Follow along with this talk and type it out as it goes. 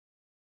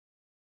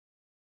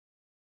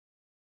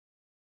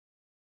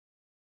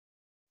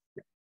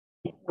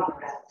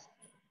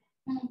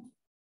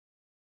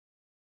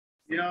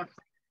Yeah.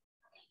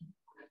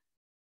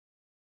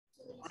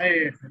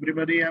 Hi,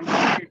 everybody. I'm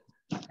sorry.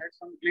 I had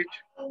some glitch.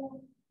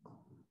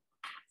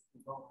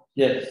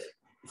 Yes.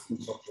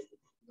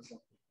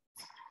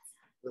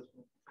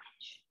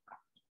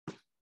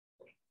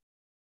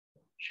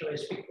 Shall I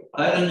speak?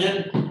 Hi,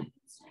 Ranjan.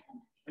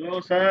 Hello,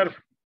 sir.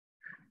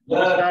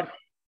 Yeah.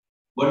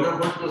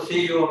 Wonderful to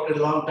see you after a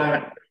long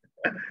time.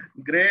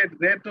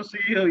 Great to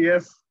see you.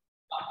 Yes.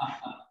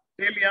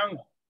 Still young.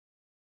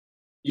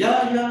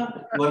 Yeah.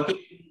 Working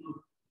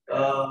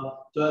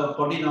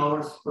 14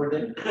 hours per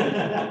day.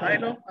 I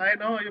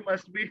know. You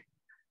must be.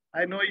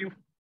 I know you.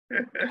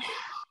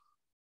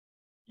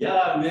 Yeah,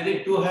 I'm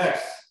wearing two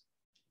hats.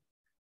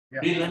 Yeah.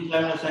 Pre-lunch,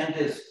 I'm a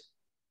scientist.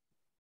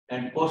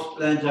 And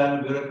post-lunch, I'm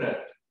a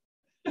bureaucrat.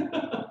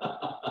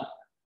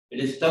 It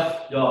is a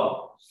tough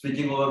job,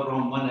 switching over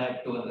from one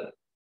hat to another.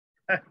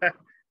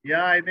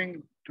 Yeah, I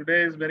think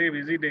today is very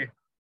busy day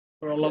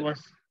for all of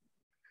us.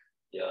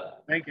 Yeah.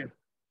 Thank you.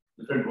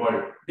 Different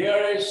world. There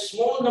are a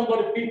small number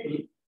of people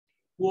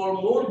who are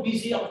more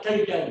busy after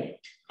retirement.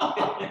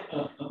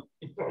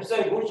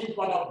 Professor Ghosh is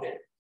one of them.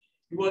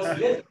 He was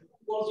less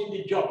in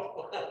the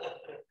job.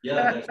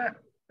 Yeah,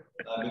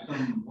 I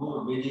become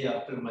more busy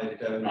after my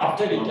retirement.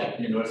 After from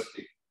retirement.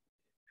 University.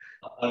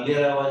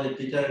 Earlier, I was a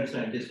teacher and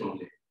scientist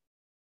only.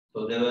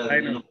 So they were,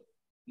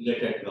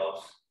 related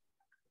jobs.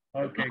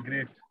 Okay,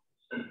 great.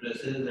 Different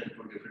places and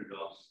for different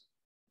jobs.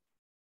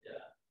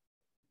 Yeah.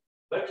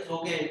 But it's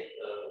okay.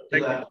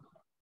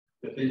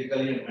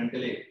 Physically and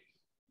mentally,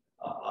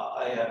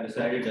 I have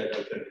decided that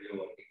I'll continue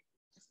working.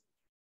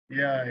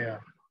 Yeah.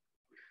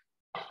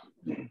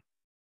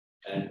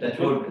 And that's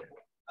what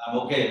I'm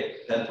okay,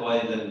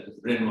 health-wise and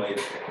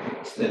brain-wise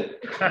still.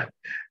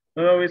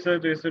 No, we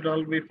should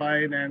all be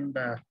fine and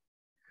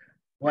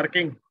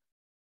working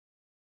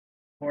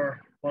for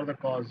the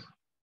cause.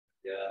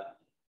 Yeah.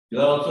 You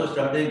are also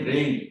studying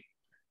brain.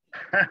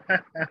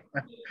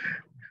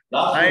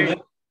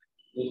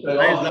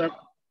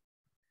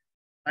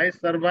 I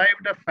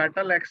survived a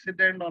fatal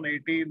accident on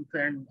 18th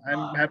and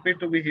I'm happy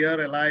to be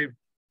here alive.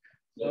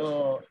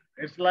 So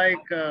it's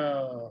like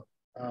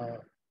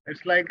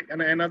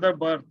another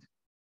birth.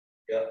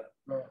 Yeah.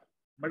 So,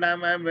 but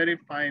I'm very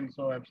fine.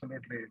 So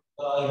absolutely.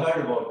 I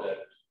heard about that.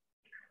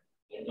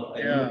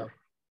 I knew.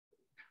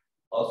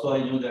 Also,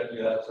 I knew that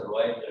you have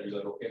survived and you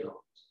are okay now.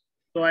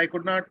 So I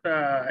could not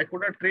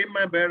trim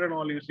my beard and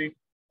all. You see,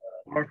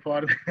 or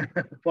for the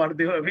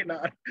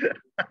webinar.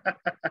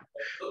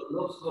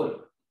 Looks good.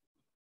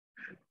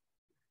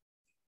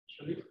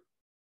 Okay.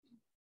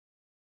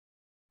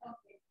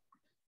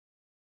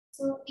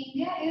 So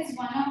India is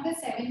one of the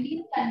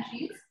 17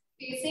 countries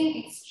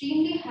facing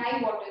extremely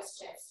high water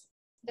stress.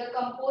 The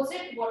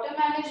Composite Water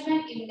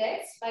Management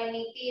Index by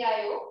NITI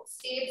Aayog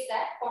states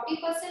that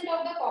 40%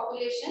 of the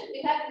population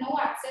will have no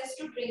access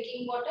to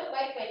drinking water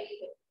by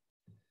 2030.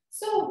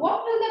 So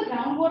what will the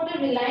groundwater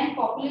reliant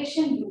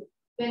population do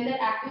when the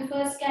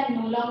aquifers can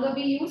no longer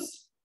be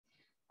used?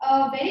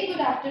 Very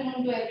good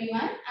afternoon to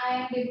everyone. I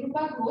am Ranjan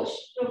Ghosh,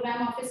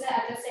 Program Officer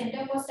at the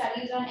Center for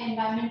Studies on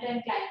Environment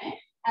and Climate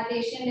at the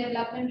Asian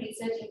Development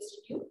Research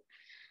Institute.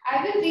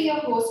 I will be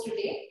your host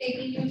today,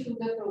 taking you through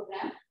the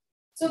program.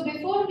 So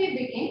before we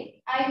begin,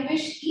 I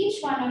wish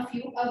each one of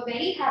you a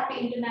very happy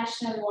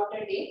International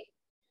Water Day.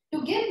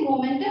 To give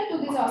momentum to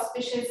this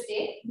auspicious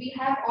day, we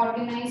have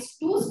organized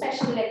two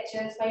special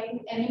lectures by two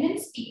eminent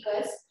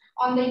speakers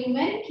on the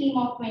UN theme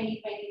of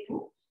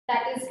 2022,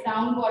 that is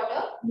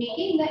groundwater,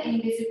 making the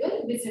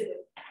invisible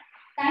visible.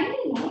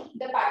 Kindly note,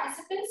 the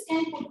participants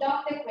can put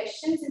down their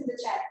questions in the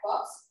chat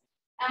box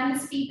and the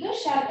speakers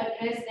shall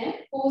address them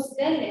post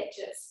their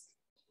lectures.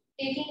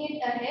 Taking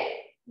it ahead,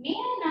 may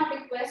I now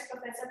request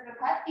Professor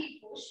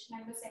Ghosh,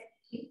 Member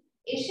Secretary,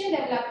 Asian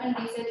Development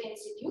Research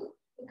Institute,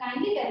 to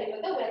kindly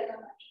deliver the welcome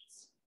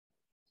address.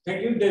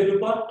 Thank you,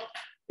 Devupa.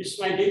 It's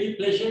my daily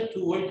pleasure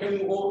to welcome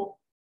you all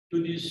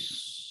to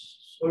this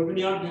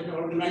webinar that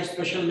organized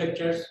special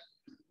lectures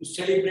to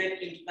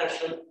celebrate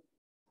International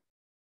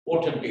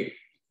Water Day.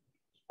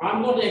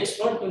 I'm not an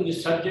expert on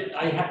this subject.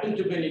 I happen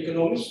to be an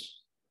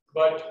economist,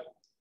 but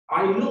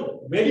I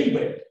know very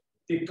well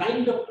the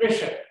kind of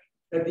pressure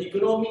that the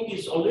economy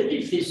is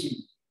already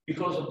facing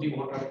because of the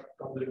water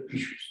problem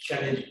issues,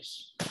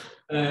 challenges.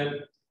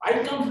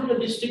 I come from a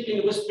district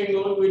in West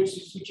Bengal,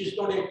 which is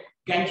not a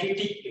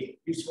Gangetic plain.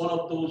 It's one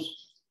of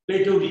those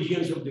plateau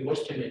regions of the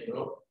Western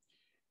Europe.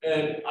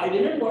 And I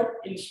remember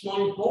in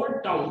small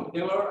town,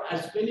 there were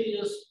as many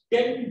as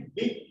 10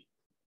 big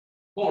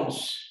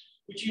ponds,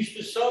 which used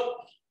to serve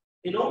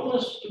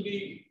enormous to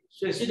the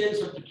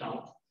residents of the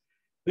town.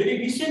 Very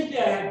recently,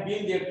 I have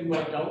been there to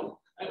my town,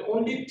 and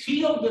only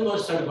 3 of them are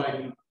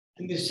surviving,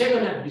 and the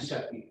 7 have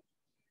disappeared,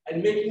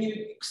 and making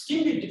it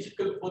extremely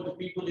difficult for the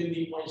people in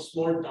my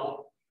small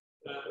town,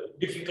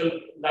 difficult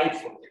life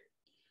for them.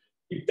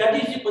 If that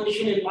is the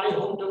position in my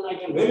hometown, I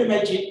can well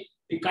imagine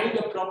the kind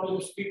of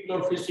problems people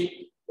are facing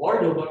all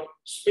over,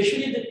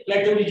 especially the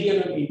plateau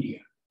region of India.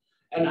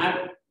 And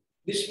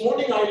this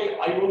morning,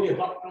 I only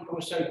heard from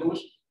Professor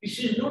Ghosh This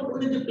is not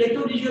only the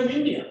plateau region of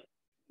India.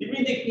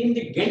 Even in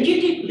the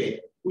Gangetic plain,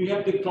 we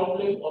have the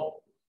problem of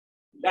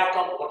lack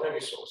of water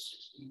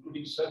resources,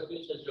 including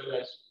surface as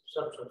well as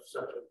subsurface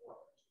water.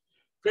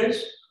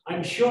 Friends,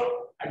 I'm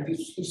sure at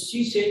this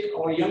CSEC,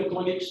 our young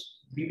colleagues,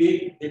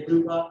 Vivek,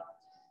 Debruba,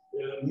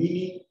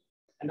 Mini,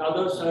 and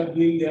others are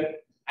doing their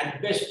at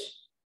best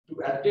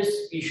to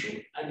address the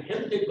issue and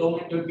help the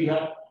government of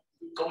Bihar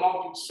to come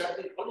out with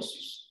certain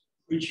policies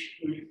which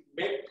will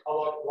make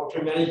our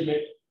water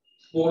management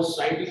more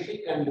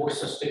scientific and more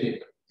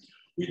sustainable.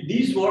 With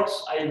these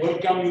words, I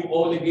welcome you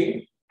all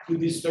again to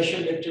this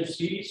special lecture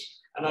series,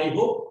 and I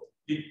hope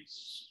the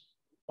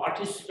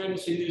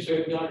participants in this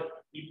webinar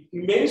will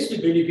immensely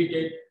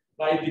benefited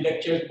by the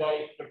lectures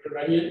by Dr.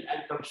 Ranjan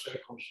and Professor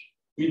Ghosh.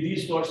 With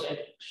these words, I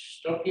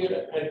stop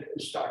here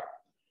and start.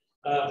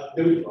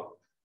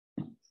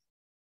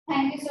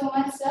 Thank you so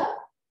much, sir.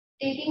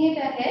 Taking it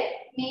ahead,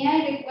 may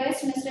I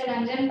request Mr.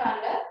 Ranjan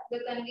Panda, the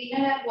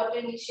convener at Water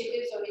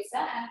Initiatives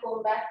Odisha and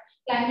Combat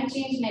Climate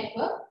Change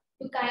Network,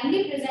 to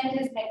kindly present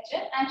his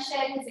lecture and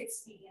share his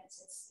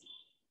experiences.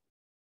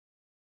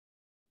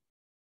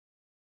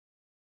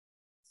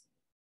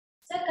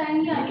 Sir,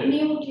 kindly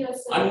unmute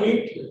yourself.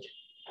 Unmute yourself.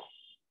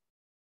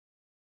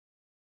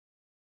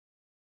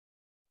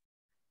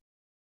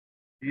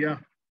 Yeah.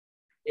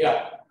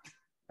 Yeah.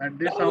 At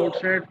this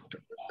outset,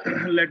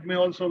 let me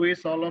also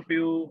wish all of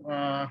you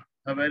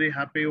a very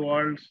happy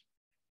World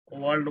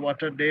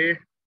Water Day.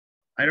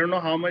 I don't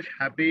know how much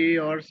happy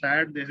or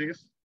sad this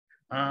is,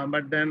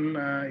 but then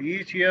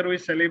each year we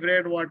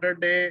celebrate Water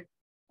Day.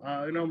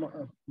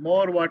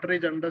 More water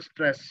is under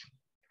stress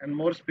and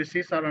more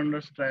species are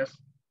under stress.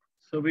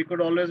 So we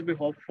could always be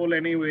hopeful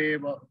anyway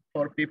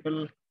for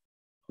people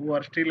who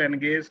are still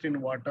engaged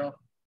in water,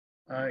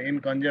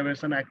 in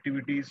conservation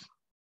activities.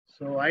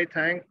 So I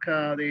thank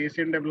the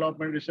Asian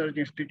Development Research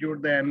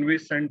Institute, the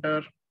ENVIS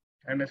Center,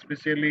 and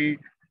especially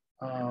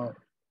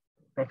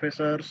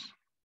professors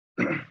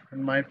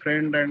and my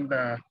friend and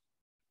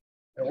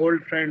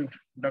old friend,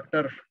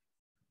 Dr.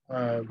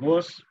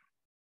 Ghosh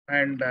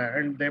and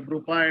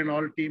Debrupa and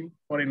all team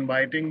for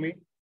inviting me.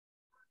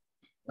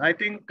 I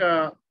think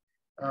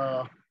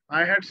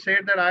I had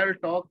said that I'll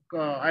talk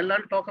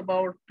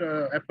about,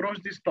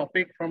 approach this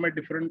topic from a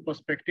different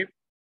perspective.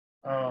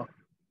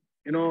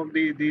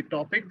 The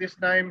topic this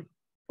time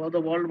for the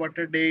World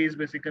Water Day is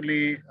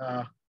basically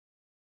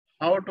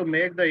how to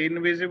make the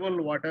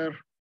invisible water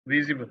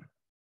visible.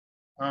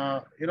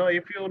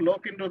 If you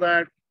look into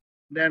that,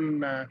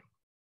 then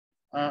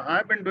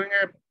I've been doing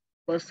a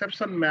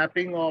perception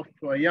mapping of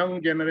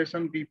young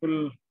generation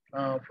people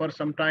for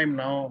some time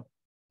now.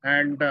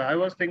 And I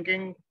was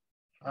thinking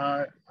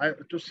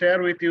to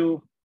share with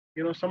you,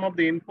 some of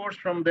the inputs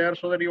from there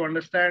so that you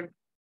understand,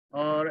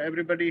 or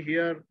everybody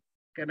here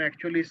can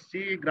actually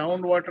see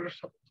groundwater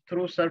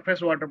through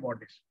surface water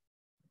bodies.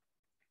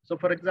 So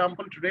for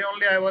example, today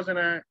only I was in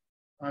a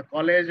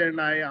college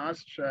and I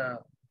asked the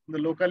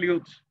local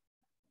youths,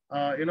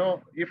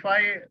 if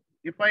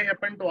I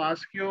happen to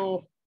ask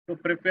you to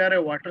prepare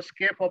a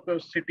waterscape of a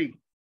city,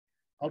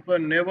 of a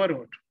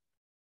neighborhood,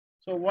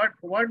 so what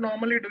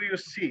normally do you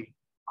see?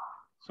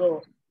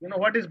 So,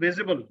 what is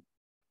visible?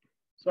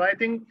 So I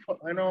think,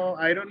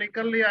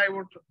 ironically, I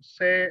would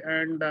say,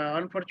 and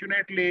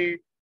unfortunately,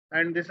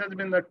 and this has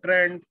been the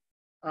trend,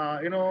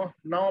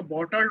 now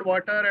bottled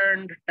water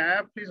and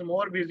tap is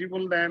more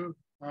visible than,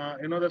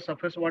 the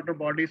surface water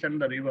bodies and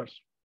the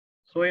rivers.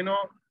 So,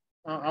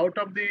 out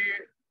of the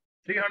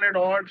 300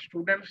 odd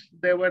students,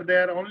 they were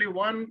there, only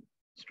one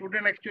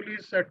student actually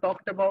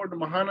talked about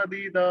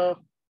Mahanadi, the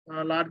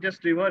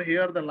largest river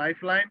here, the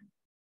lifeline,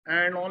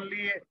 and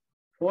only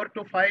 4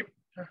 to 5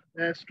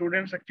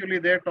 students actually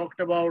they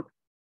talked about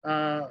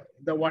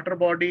the water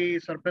body,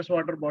 surface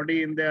water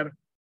body in their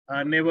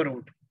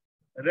neighborhood.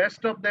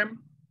 Rest of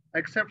them,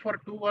 except for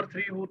 2 or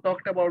 3 who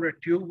talked about a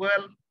tube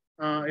well,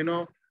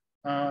 and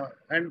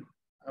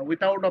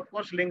without, of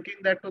course, linking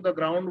that to the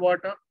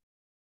groundwater.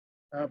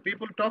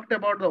 People talked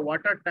about the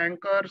water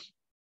tankers,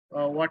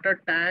 water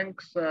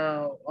tanks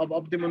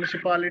of the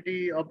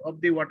municipality,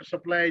 of the water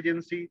supply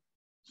agency.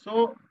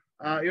 So,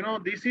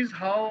 this is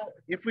how,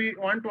 if we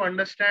want to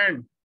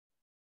understand,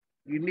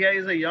 India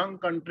is a young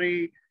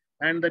country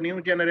and the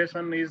new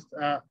generation is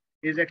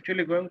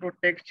actually going to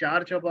take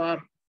charge of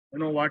our,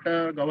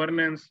 water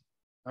governance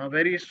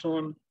very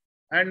soon.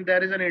 And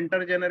there is an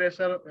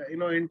intergenerational,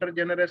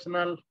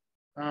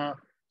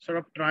 sort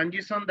of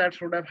transition that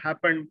should have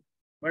happened.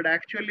 But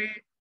actually,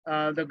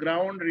 the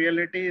ground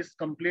reality is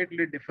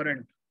completely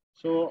different.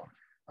 So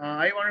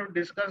I want to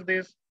discuss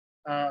this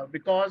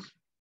because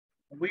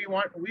we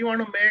want to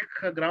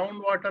make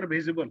groundwater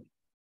visible.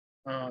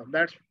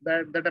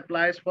 That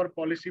applies for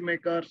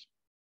policymakers,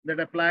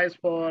 that applies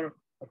for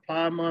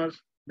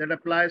farmers, that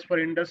applies for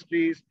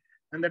industries,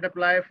 and that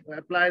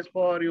applies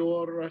for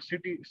your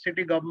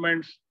city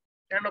governments,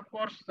 and of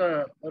course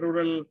the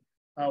rural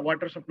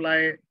water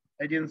supply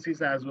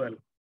agencies as well.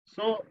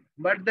 So,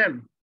 but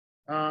then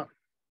the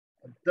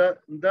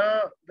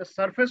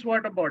surface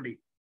water body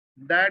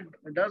that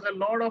does a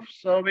lot of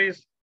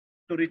service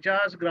to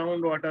recharge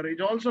groundwater is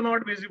also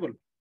not visible.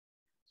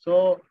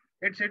 So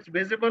it's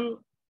visible.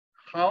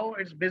 How?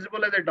 It's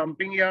visible as a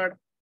dumping yard.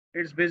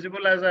 It's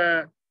visible as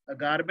a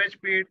garbage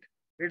pit.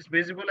 It's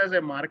visible as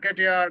a market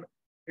yard.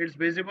 It's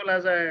visible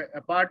as a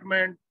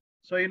apartment.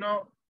 So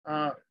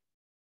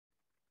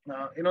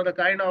the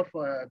kind of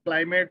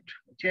climate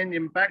change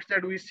impacts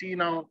that we see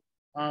now,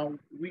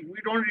 we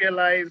don't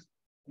realize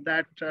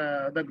that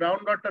the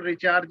groundwater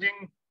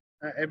recharging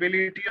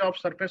ability of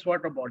surface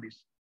water bodies.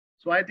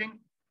 So I think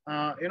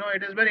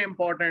it is very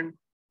important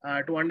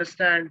to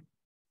understand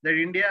that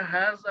India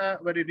has a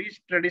very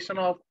rich tradition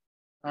of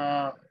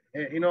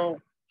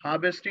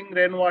harvesting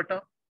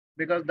rainwater,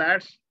 because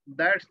that's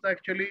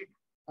actually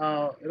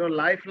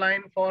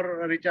lifeline for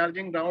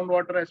recharging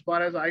groundwater as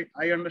far as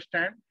I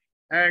understand.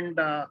 And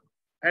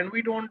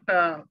we don't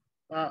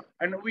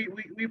and we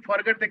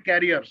forget the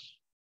carriers.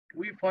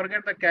 We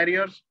forget the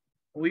carriers.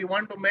 We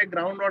want to make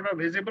groundwater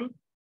visible,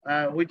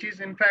 which is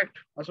in fact,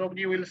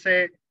 Ashokji will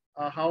say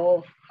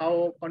how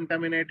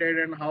contaminated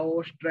and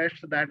how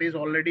stressed that is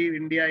already.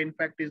 India, in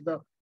fact, is the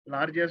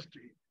largest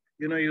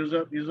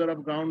user of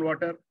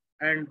groundwater.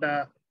 And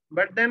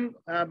but then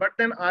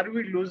are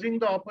we losing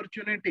the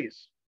opportunities?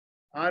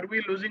 Are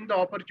we losing the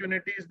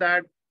opportunities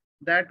that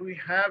we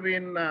have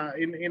in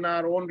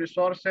our own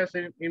resources,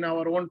 in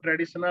our own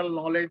traditional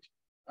knowledge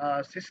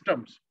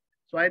systems?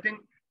 So I think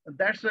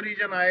that's the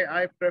reason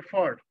I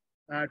preferred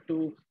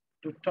to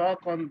talk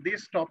on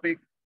this topic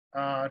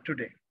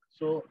today.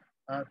 So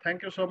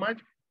thank you so much.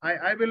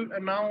 I will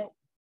now,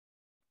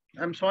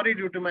 I'm sorry,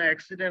 due to my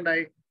accident,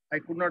 I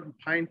could not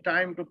find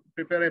time to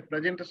prepare a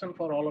presentation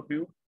for all of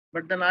you,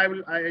 but then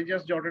I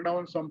just jotted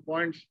down some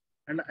points,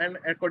 and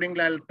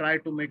accordingly I'll try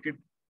to make it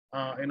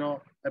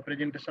a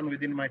presentation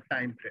within my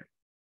time frame.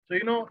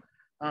 So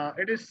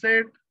it is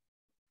said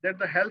that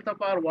the health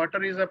of our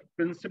water is a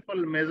principal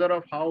measure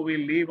of how we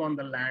live on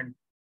the land.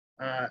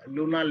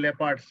 Luna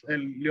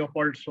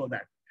Leopold so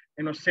that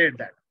said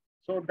that.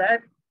 So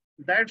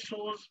that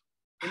shows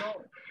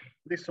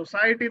the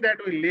society that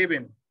we live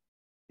in.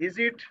 Is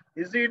it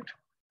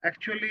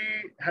actually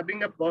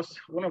having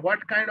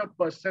what kind of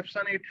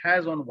perception it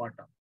has on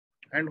water,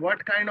 and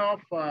what kind of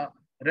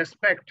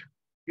respect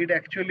it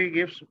actually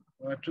gives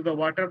to the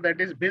water that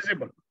is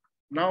visible.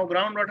 Now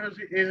groundwater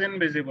is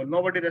invisible.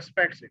 Nobody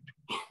respects it,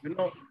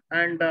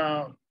 and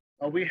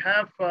we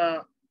have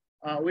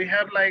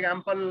like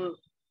ample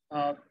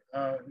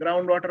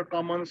groundwater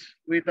commons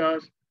with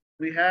us.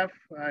 We have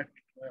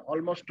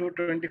almost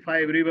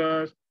 225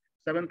 rivers,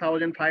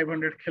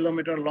 7,500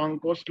 kilometer long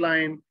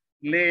coastline,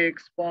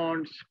 lakes,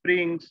 ponds,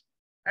 springs,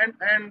 and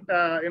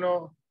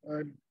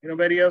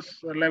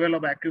various level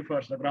of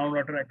aquifers, the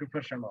groundwater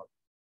aquifers and all.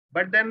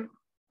 But then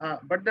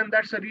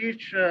that's a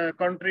rich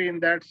country in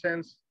that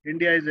sense.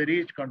 India is a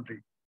rich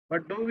country.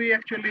 But do we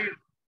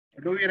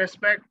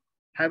respect?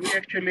 Have we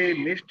actually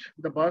missed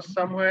the bus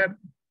somewhere?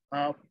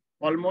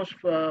 Almost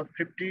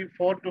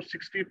 54 to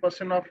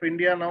 60% of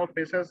India now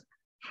faces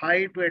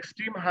high to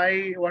extreme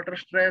high water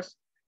stress.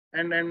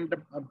 And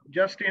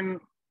just in,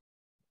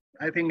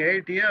 I think,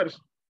 8 years,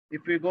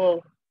 if we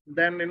go,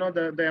 then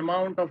the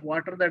amount of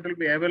water that will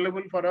be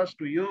available for us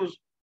to use,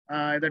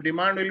 the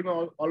demand will be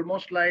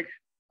almost like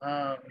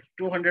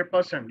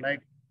 200%,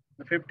 like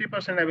the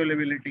 50%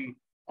 availability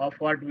of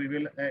what we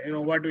will,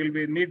 what we'll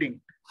be needing.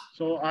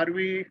 So are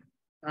we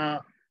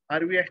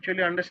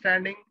actually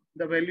understanding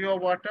the value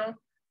of water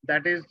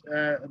that is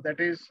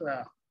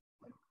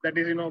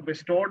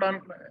bestowed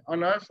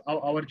on us,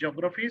 our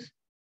geographies?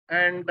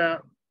 And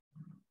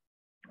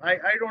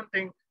I don't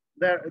think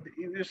that,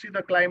 if you see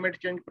the climate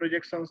change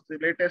projections, the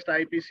latest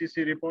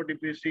IPCC report,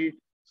 if you see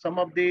some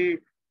of the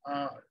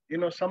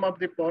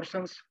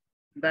portions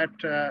that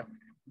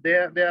they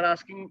are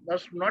asking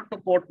us not to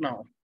quote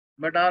now,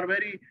 but are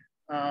very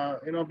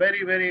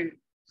very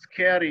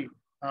scary.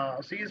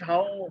 Sees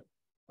how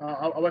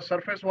our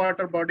surface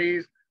water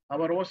bodies,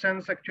 our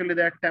oceans, actually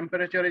that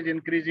temperature is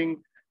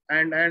increasing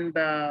and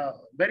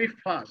very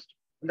fast.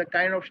 And the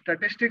kind of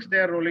statistics they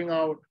are rolling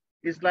out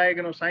is like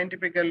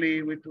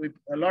scientifically with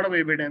a lot of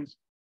evidence,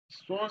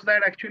 shows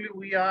that actually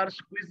we are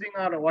squeezing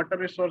our water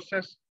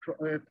resources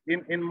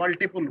in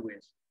multiple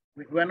ways.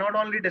 We're not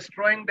only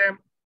destroying them,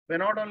 we're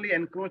not only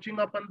encroaching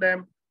upon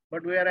them,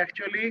 but we are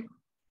actually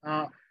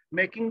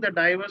making the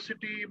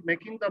diversity,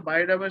 making the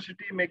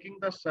biodiversity, making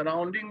the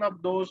surrounding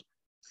of those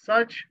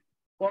such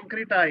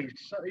concretized.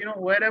 So,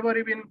 wherever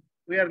even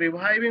we are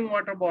reviving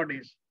water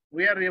bodies,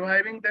 we are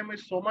reviving them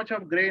with so much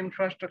of gray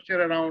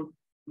infrastructure around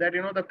that,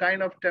 the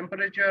kind of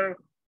temperature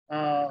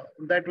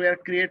that we are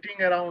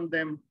creating around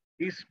them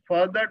is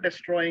further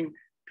destroying,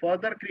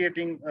 further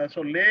creating.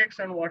 So lakes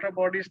and water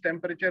bodies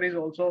temperature is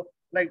also,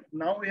 like,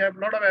 now we have a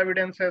lot of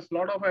evidences,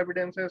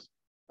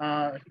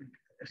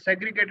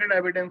 segregated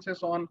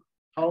evidences on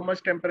how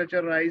much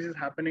temperature rise is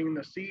happening in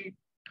the sea,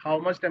 how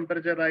much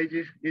temperature rise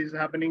is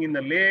happening in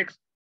the lakes,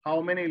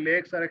 how many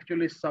lakes are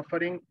actually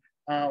suffering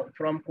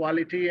from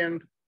quality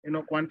and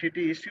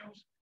quantity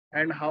issues,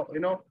 and how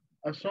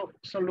so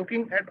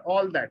looking at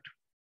all that,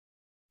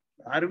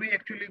 are we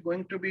actually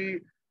going to be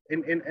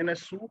in a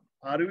soup?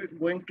 Are we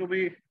going to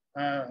be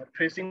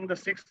facing the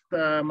sixth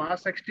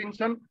mass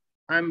extinction?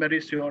 I'm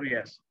very sure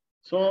yes.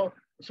 So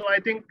I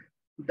think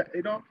that,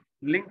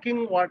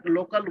 linking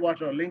local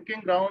water,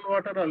 linking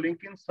groundwater, or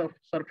linking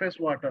surface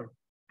water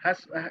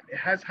has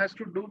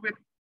to do with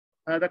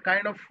the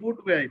kind of food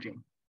we are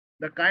eating,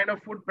 the kind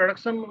of food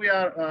production we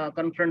are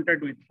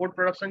confronted with, food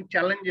production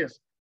challenges,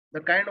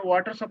 the kind of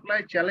water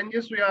supply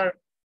challenges we are,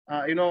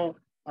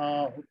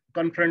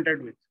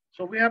 confronted with.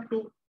 So we have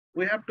to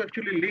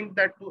actually link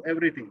that to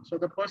everything. So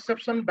the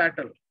perception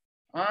battle,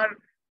 are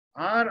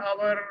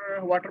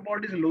our water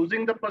bodies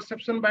losing the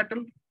perception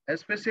battle,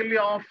 especially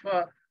of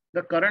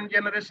the current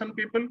generation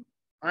people?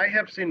 I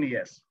have seen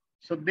yes.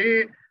 So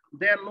they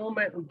are no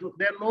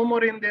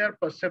more in their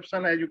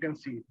perception. As you can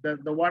see, the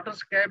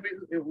waterscape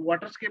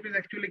is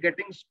actually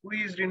getting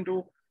squeezed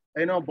into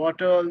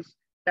bottles,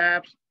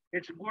 taps.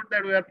 It's good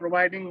that we are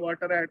providing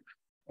water at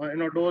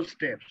those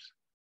steps,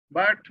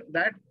 but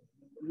that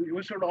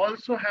we should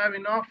also have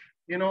enough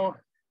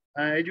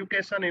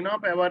education,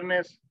 enough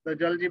awareness. The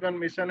Jal Jeevan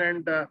Mission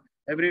and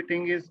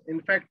everything is in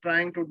fact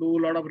trying to do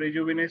a lot of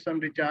rejuvenation,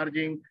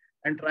 recharging,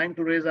 and trying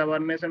to raise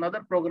awareness, and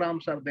other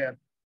programs are there.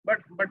 But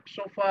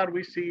so far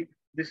we see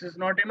this is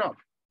not enough,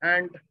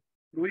 and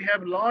we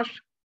have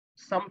lost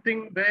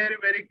something very,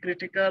 very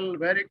critical,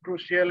 very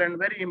crucial, and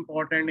very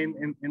important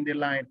in the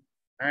line,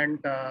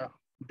 and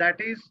that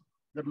is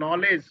the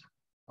knowledge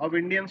of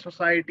Indian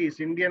societies,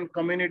 Indian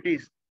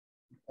communities,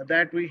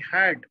 that we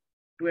had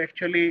to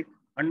actually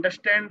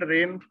understand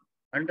rainwater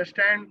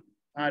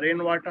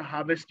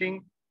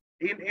harvesting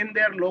in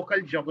their local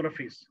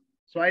geographies.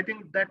 So I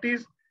think that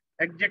is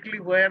exactly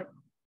where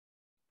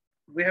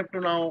we have to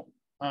now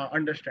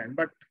understand.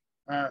 But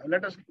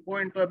let us go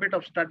into a bit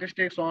of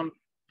statistics on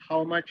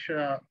how much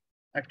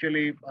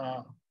actually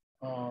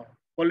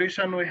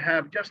pollution we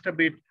have, just a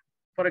bit.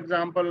 For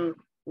example,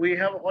 we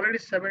have already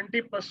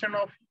 70%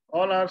 of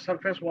all our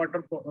surface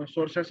water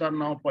sources are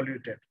now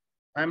polluted.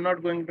 I'm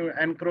not going to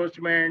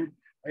encroachment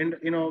in,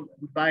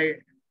 by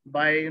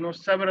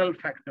several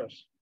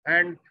factors.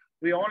 And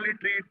we only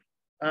treat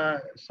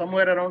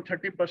somewhere around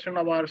 30%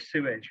 of our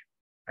sewage.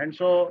 And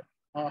so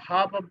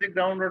half of the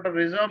groundwater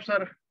reserves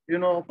are,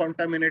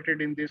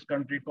 contaminated in this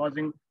country,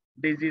 causing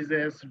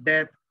diseases,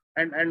 death,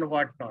 and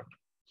whatnot.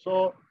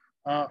 So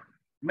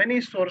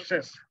many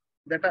sources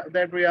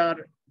that we are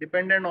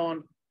dependent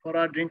on for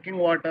our drinking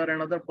water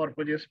and other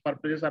purposes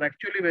are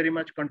actually very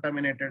much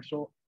contaminated.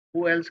 So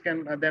who else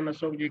can then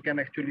Ashokji can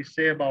actually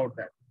say about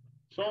that?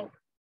 So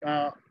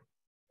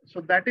so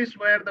that is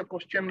where the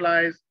question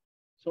lies.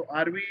 So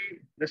are we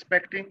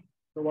respecting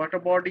the water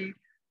body?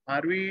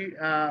 Are we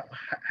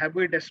have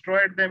we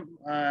destroyed them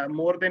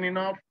more than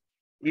enough?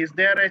 Is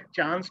there a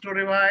chance to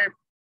revive?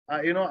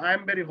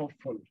 I'm very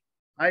hopeful.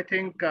 I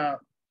think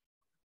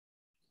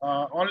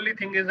only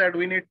thing is that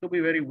we need to be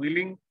very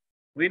willing.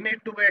 We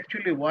need to be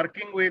actually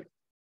working with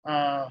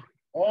all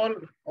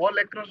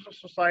across the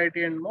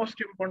society, and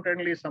most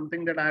importantly,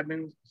 something that I have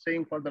been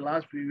saying for the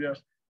last few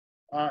years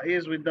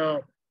is with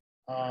the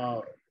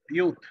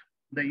youth.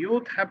 The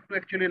youth have to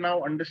actually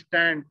now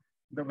understand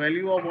the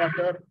value of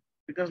water,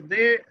 because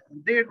they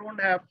don't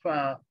have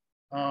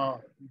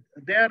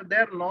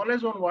their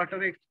knowledge on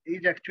water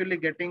is actually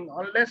getting,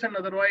 unless and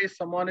otherwise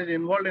someone is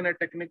involved in a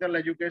technical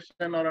education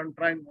or on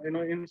trying,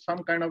 in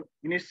some kind of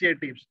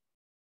initiatives.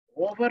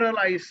 Overall,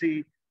 I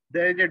see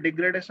there is a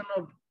degradation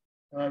of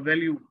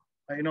value,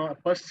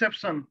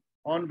 perception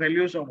on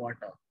values of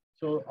water.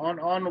 So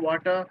on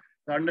water,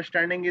 the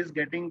understanding is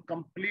getting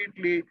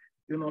completely,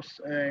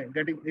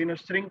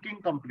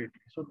 shrinking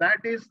completely. So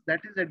that is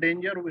a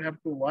danger we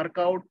have to work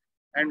out,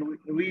 and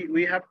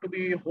we have to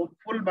be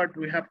hopeful, but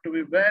we have to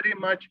be very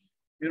much,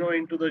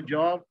 into the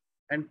job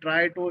and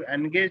try to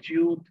engage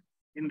youth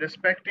in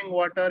respecting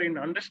water, in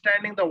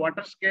understanding the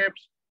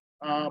waterscapes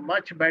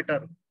much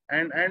better.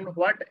 And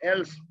what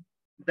else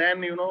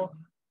then,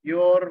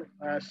 your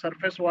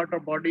surface water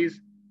bodies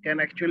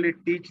can actually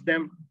teach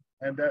them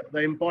the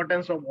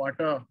importance of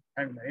water,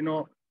 and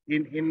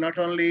in not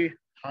only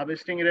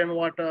harvesting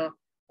rainwater,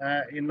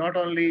 in not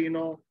only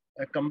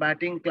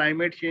combating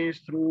climate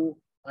change through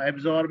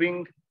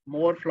absorbing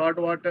more flood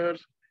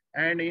waters,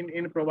 and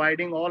in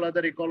providing all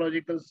other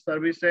ecological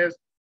services,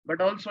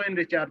 but also in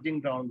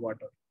recharging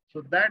groundwater.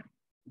 So that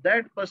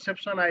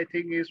perception, I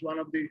think, is one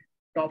of the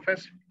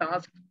toughest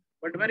tasks,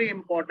 but very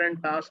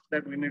important task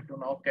that we need to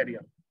now carry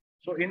on.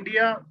 So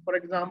India, for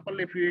example,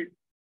 if we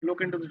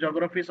look into the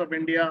geographies of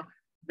India,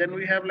 then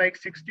we have like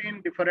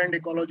 16 different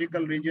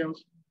ecological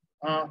regions.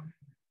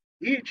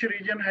 Each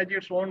region has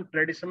its own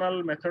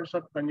traditional methods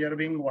of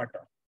conserving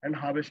water and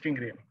harvesting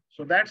rain.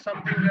 So that's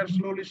something we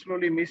are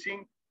slowly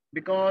missing,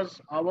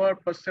 because our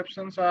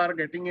perceptions are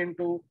getting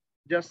into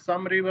just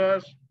some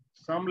rivers,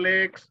 some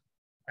lakes,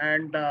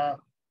 and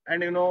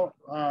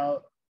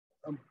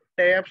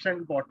taps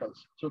and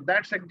bottles. So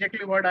that's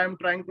exactly what I'm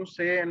trying to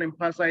say and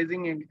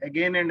emphasizing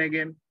again and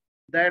again,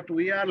 that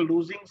we are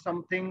losing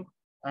something.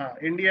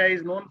 India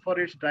is known for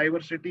its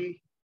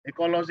diversity,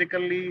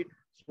 ecologically,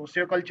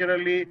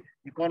 socioculturally,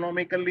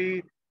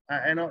 economically,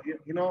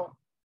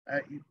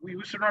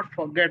 we should not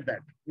forget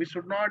that. We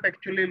should not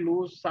actually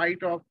lose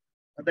sight of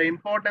the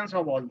importance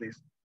of all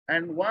this.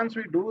 And once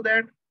we do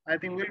that, I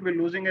think we'll be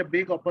losing a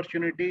big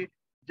opportunity.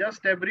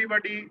 Just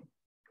everybody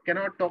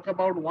cannot talk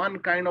about one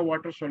kind of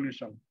water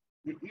solution.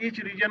 Each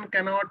region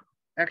cannot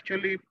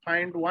actually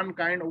find one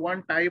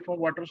type of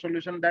water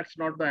solution. That's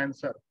not the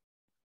answer.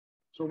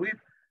 So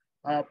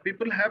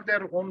people have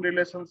their own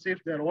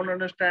relationships, their own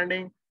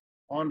understanding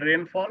on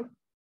rainfall,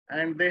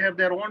 and they have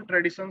their own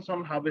traditions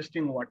on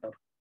harvesting water.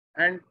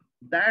 And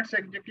that's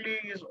exactly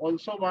is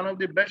also one of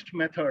the best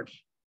methods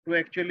to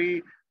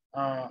actually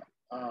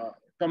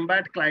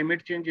combat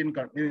climate change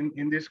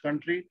in this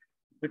country,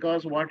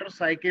 because water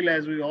cycle,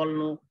 as we all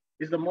know,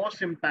 is the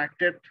most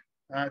impacted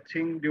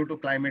thing due to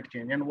climate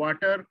change. And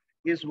water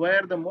is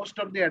where the most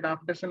of the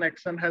adaptation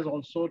action has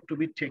also to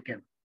be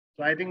taken.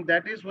 So I think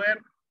that is where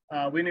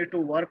we need to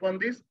work on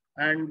this.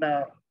 And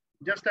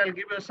just I'll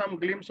give you some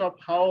glimpse of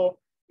how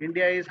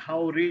India is,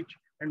 how rich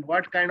and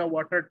what kind of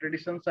water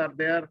traditions are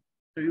there.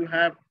 So you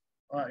have,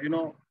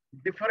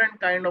 different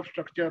kind of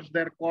structures.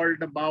 They're called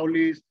the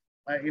Baulis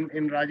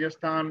in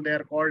Rajasthan.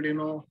 They're called,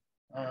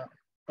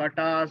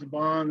 Katas,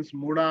 Bans,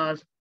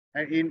 Mudas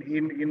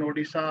in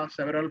Odisha,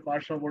 several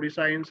parts of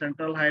Odisha in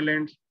Central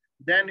Highlands.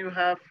 Then you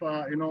have,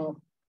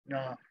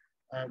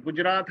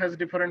 Gujarat has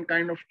different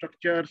kind of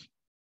structures.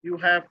 You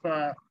have,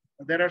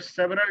 there are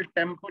several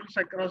temples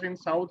across in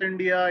South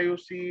India. You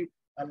see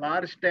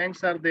large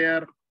tanks are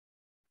there.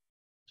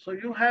 So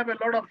you have a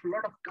lot of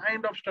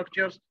kind of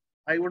structures.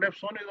 I would have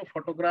shown you the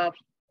photographs,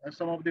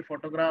 some of the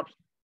photographs,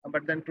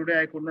 but then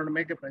today I could not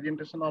make a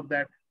presentation of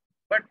that.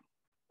 But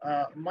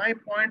my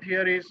point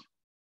here is,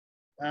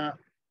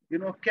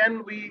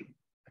 can we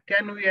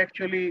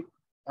actually,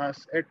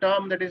 a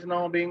term that is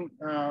now being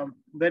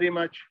very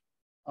much,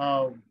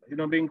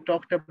 being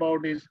talked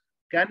about is,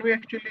 can we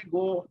actually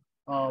go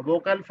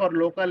vocal for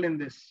local in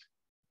this,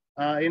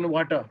 in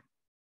water?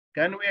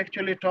 Can we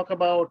actually talk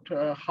about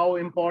how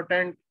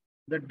important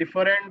the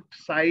different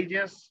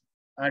sizes,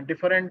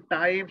 different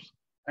types,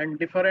 and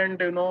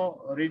different,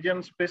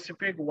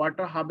 region-specific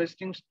water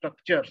harvesting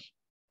structures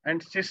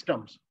and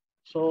systems?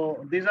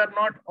 So these are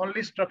not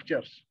only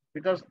structures,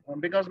 because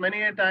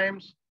many a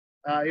times,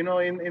 in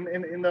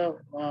the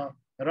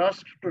rush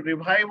to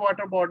revive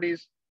water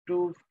bodies,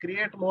 to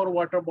create more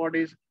water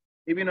bodies,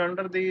 even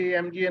under the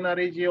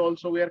MGNREGA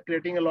also we are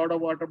creating a lot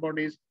of water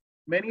bodies.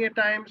 Many a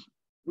times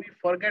we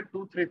forget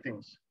 2-3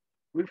 things.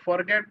 We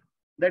forget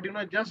that,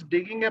 just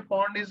digging a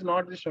pond is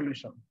not the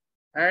solution.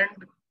 And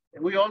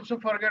we also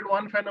forget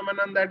one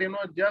phenomenon that,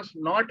 just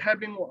not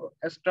having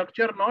a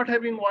structure, not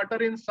having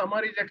water in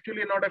summer is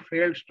actually not a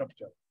failed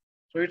structure.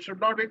 So it should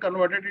not be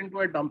converted into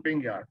a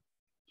dumping yard.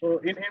 So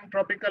in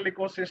tropical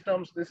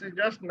ecosystems, this is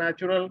just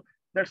natural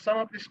that some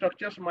of the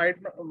structures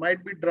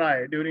might be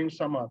dry during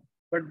summer,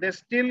 but they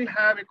still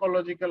have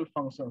ecological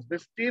functions. They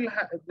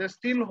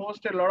still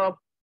host a lot of,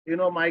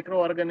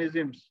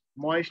 microorganisms,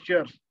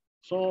 moistures.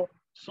 So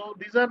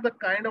these are the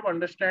kind of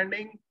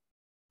understanding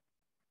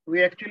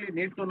we actually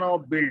need to now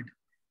build.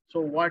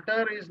 So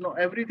water is no,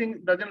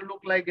 everything doesn't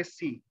look like a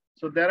sea.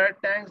 So there are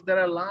tanks, there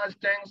are large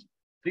tanks,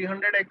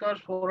 300 acres,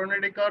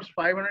 400 acres,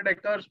 500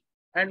 acres,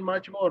 and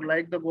much more,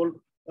 like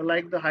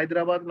the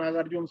Hyderabad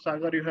Nagarjuna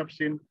Sagar you have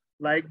seen,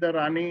 like the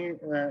Rani,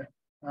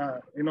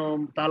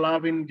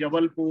 Talab in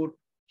Jabalpur.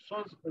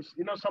 So,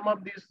 some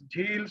of these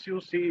jheels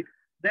you see,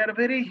 they're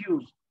very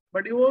huge.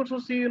 But you also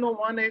see,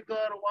 1 acre,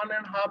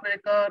 1.5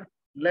 acre,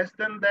 less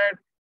than that.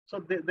 So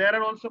there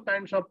are also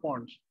kinds of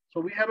ponds. So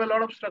we have a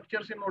lot of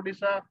structures in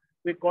Odisha.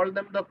 We call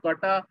them the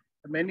kata.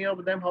 Many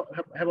of them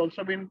have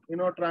also been,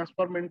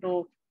 transformed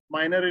into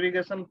minor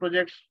irrigation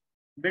projects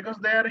because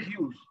they are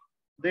huge.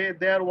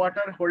 Their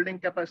water holding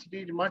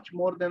capacity is much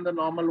more than the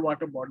normal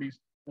water bodies,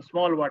 the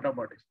small water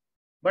bodies.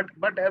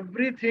 But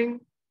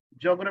everything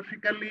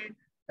geographically,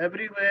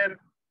 everywhere,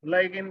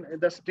 like in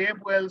the step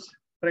wells,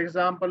 for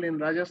example, in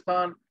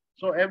Rajasthan.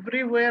 So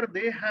everywhere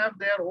they have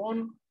their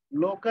own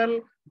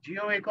local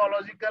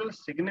geoecological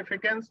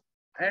significance,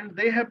 and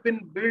they have been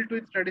built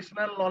with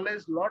traditional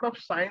knowledge. A lot of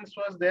science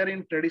was there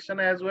in tradition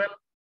as well,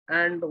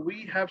 and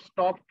we have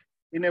stopped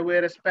in a way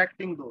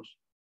respecting those.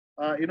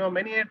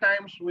 Many a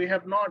times we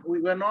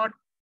were not,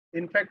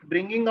 in fact,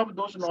 bringing up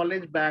those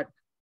knowledge back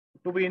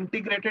to be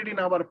integrated in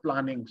our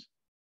plannings.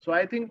 So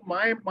I think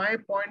my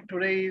point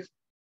today is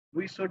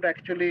we should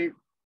actually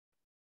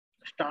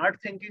start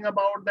thinking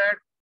about that.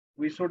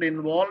 We should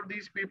involve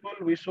these people.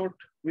 We should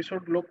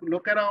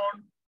look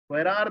around.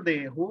 Where are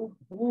they? Who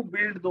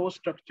built those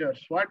structures?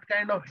 What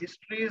kind of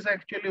histories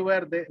actually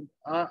where they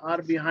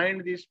are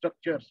behind these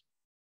structures?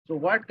 So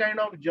what kind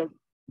of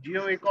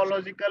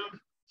geoecological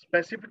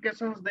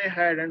specifications they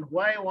had, and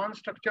why one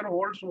structure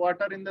holds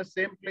water in the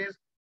same place,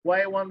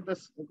 why the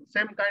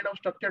same kind of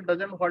structure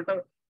doesn't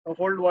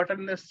hold water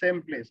in the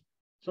same place.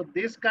 So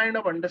this kind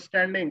of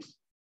understandings,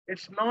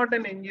 it's not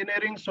an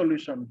engineering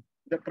solution.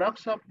 The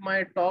crux of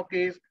my talk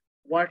is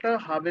water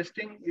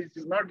harvesting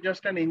is not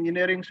just an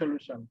engineering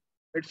solution.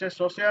 It's a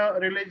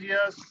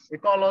socio-religious,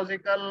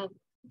 ecological,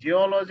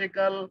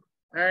 geological,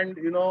 and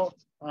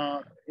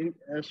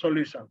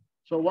solution.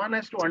 So one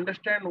has to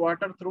understand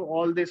water through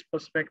all these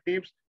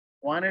perspectives.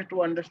 One has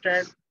to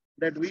understand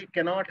that we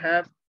cannot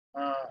have,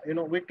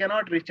 we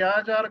cannot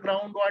recharge our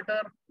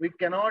groundwater. We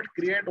cannot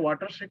create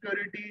water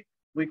security.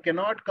 We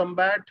cannot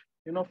combat,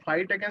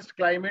 fight against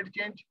climate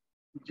change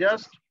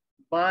just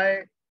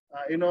by,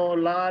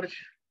 large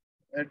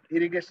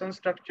irrigation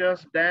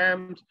structures,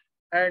 dams,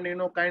 and,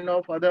 kind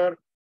of other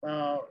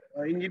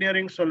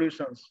engineering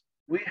solutions.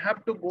 We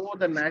have to go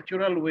the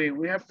natural way.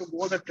 We have to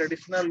go the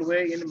traditional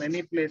way in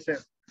many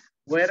places.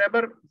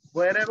 Wherever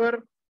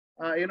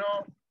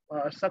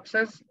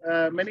success,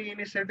 many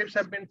initiatives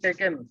have been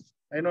taken.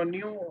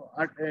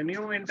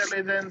 New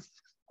intelligence,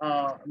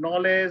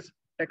 knowledge,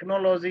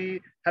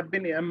 technology have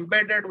been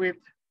embedded with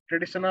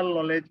traditional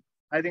knowledge.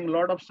 I think a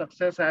lot of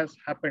success has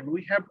happened.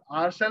 We have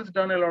ourselves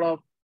done a lot of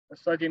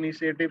such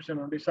initiatives in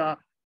Odisha,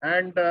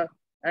 and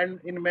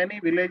in many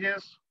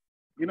villages,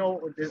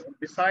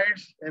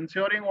 besides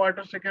ensuring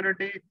water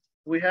security,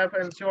 we have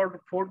ensured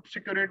food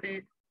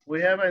security.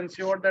 We have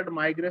ensured that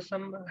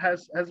migration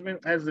has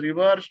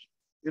reversed,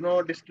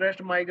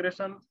 distressed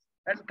migration,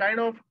 and kind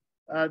of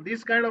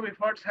these kind of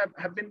efforts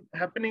have been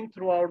happening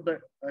throughout the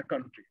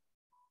country.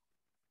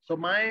 So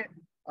my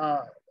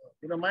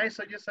my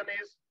suggestion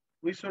is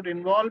we should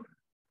involve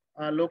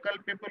local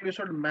people. We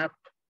should map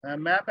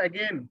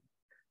again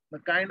the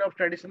kind of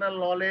traditional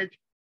knowledge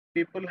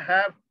people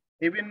have.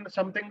 Even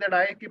something that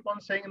I keep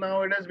on saying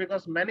nowadays,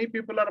 because many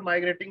people are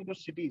migrating to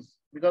cities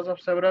because of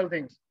several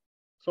things.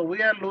 So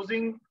we are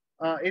losing,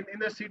 in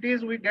the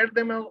cities, we get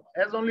them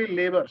as only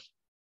laborers,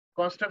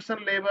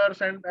 construction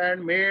laborers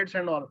and maids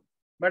and all.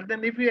 But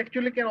then if we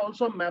actually can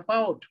also map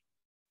out,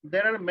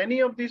 there are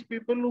many of these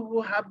people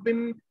who have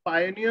been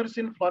pioneers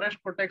in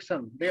forest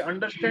protection. They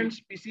understand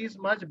species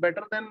much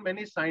better than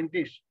many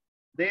scientists.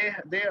 They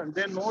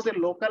know the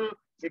local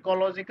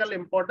ecological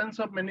importance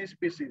of many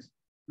species.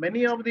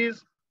 Many of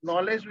these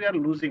knowledge we are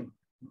losing.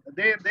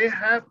 They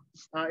have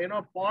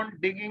pond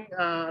digging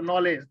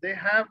knowledge. They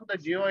have the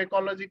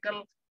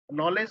geoecological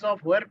knowledge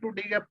of where to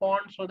dig a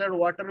pond so that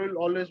water will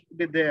always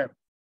be there.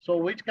 So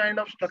which kind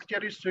of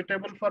structure is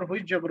suitable for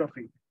which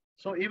geography.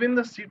 So even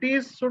the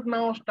cities should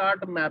now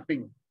start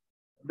mapping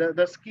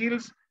the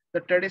skills,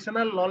 the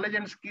traditional knowledge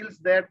and skills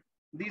that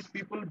these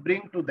people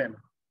bring to them.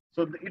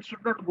 So it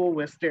should not go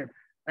wasted,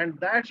 and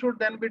that should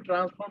then be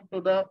transformed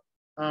to the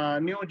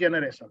new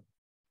generation.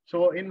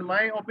 So in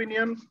my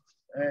opinion,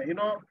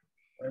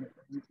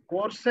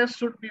 courses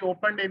should be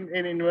opened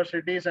in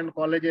universities and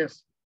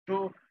colleges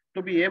to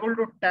be able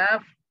to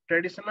tap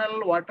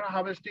traditional water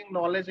harvesting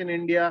knowledge in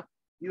India.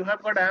 You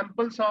have got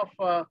amples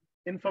of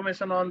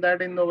information on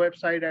that in the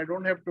website. I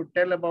don't have to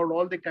tell about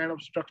all the kind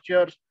of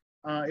structures.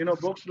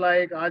 Books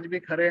like Aaj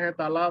Bhi Khare Hain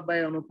Talab by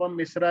Anupam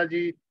Misra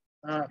ji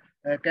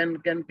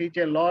can teach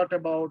a lot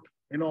about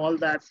all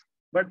that.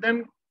 But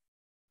then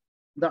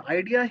the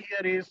idea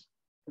here is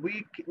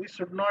we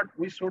should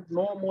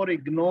no more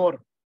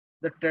ignore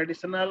the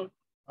traditional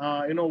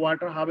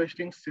water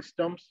harvesting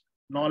systems,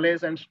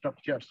 knowledge and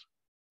structures,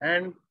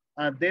 and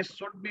they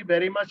should be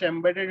very much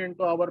embedded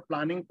into our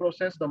planning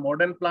process, the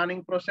modern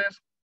planning process,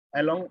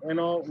 along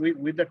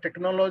with the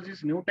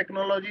technologies, new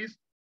technologies,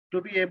 to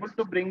be able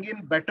to bring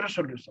in better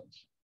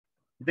solutions.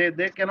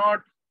 They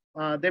cannot,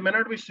 they may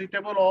not be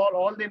suitable.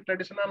 All the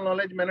traditional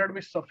knowledge may not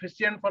be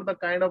sufficient for the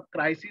kind of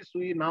crisis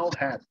we now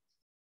have.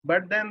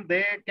 But then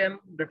they can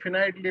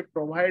definitely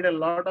provide a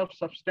lot of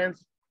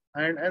substance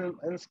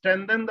and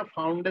strengthen the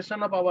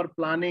foundation of our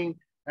planning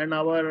and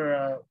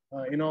our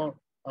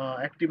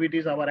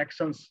activities, our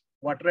actions,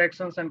 water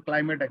actions and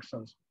climate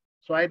actions.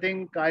 So I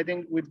think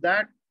with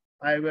that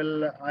I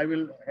will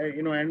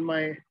end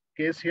my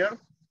case here.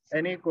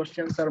 Any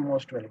questions are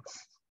most welcome.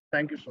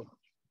 Thank you so much.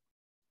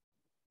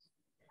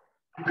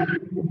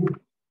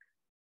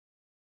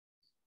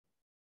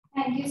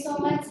 Thank you so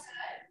much, sir,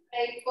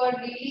 for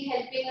really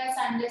helping us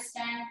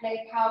understand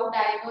how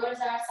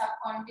diverse our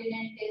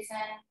subcontinent is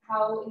and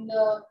how in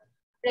the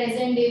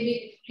present day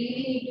we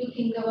really need to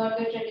think about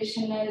the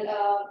traditional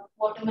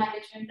water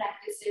management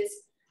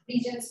practices,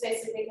 region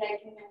specific,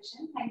 like you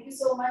mentioned. Thank you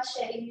so much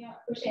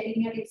for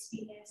sharing your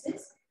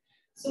experiences.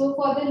 So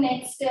for the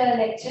next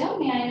lecture,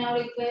 may I now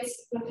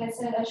request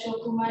Professor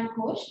Ashok Kumar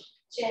Ghosh,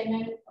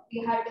 Chairman of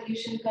Bihar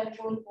Pollution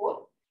Control Board,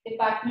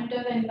 Department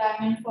of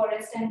Environment,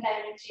 Forest and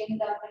Climate Change,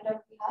 Government of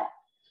Bihar,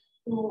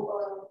 to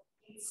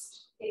please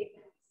take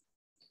this.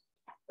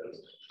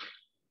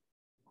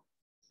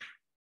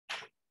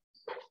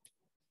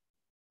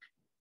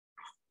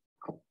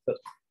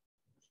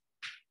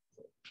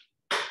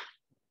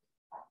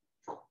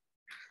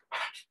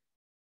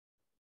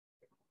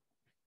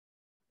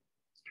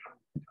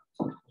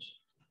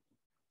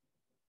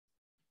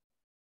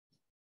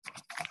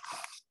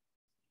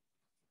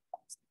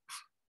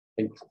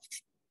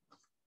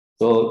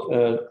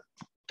 So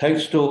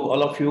thanks to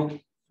all of you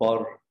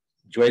for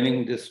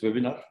joining this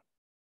webinar.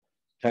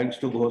 Thanks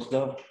to Ghosh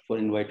for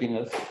inviting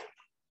us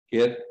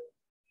here.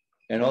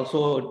 And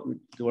also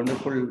it's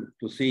wonderful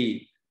to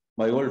see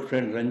my old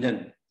friend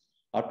Ranjan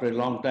after a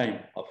long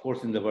time, of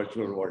course, in the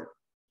virtual world.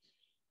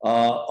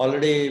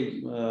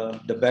 Already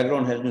the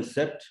background has been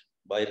set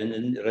by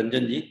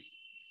Ranjanji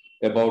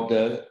about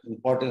the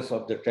importance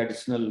of the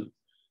traditional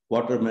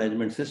water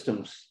management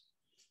systems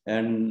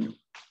and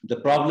the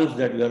problems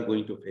that we are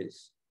going to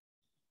face.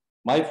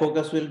 My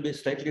focus will be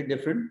slightly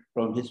different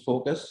from his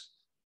focus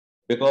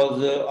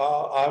because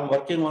I'm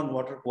working on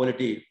water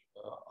quality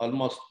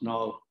almost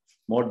now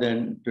more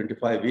than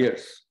 25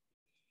 years.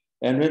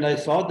 And when I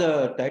saw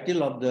the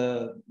title of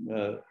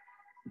the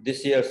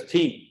this year's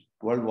theme,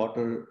 World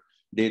Water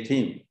Day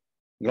theme,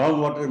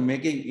 groundwater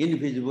making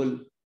invisible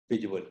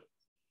visible.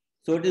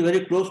 So it is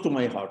very close to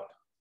my heart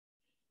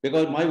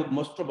because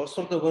most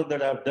of the work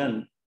that I've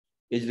done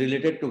is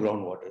related to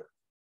groundwater.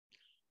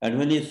 And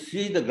when you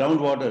see the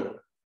groundwater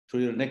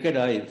through your naked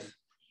eyes,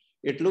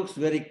 it looks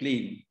very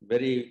clean,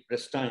 very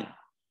pristine,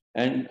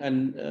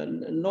 and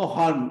no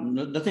harm,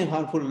 nothing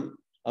harmful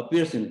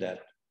appears in that.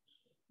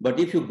 But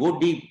if you go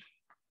deep,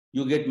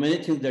 you get many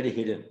things that are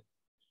hidden.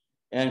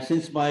 And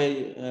since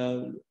my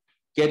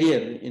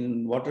career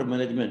in water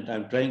management,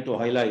 I'm trying to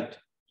highlight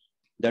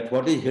that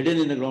what is hidden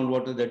in the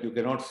groundwater that you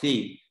cannot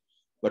see,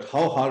 but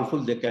how harmful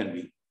they can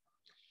be.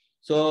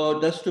 So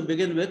just to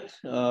begin with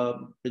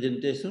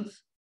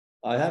presentations,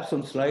 I have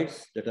some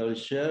slides that I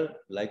will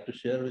like to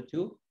share with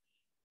you.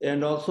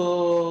 And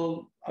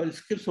also I will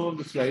skip some of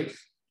the slides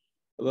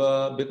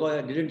because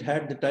I didn't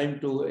have the time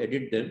to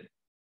edit them.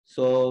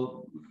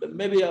 So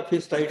maybe a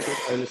few slides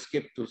I will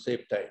skip to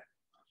save time.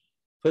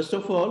 First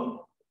of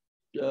all,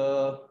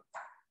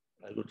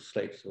 I'll go to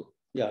slideshow.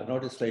 Yeah,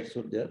 not a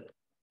slideshow there.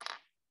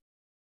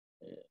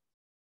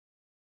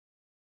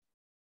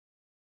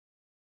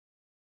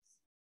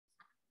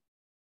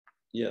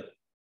 Yeah.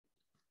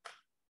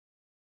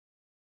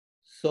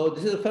 So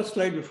this is the first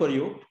slide before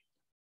you,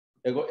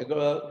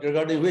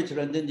 regarding which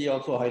Ranjanji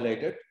also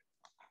highlighted.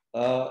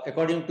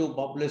 According to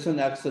Population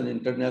Action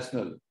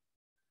International,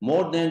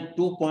 more than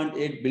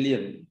 2.8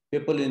 billion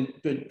people in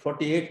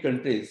 48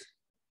 countries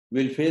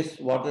will face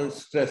water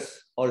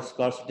stress or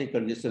scarcity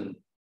condition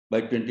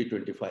by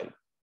 2025.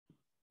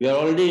 We are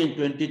already in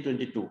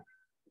 2022.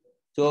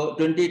 So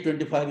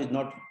 2025 is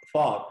not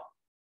far.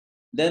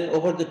 Then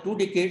over the 2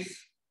 decades,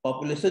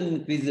 population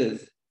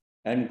increases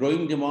and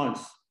growing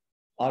demands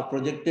are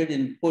projected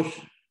in push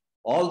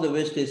all the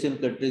West Asian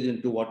countries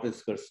into water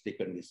scarcity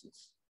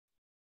conditions.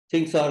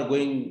 Things are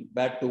going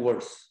bad to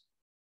worse.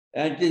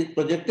 And it is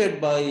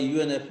projected by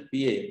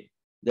UNFPA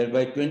that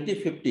by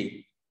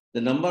 2050,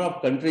 the number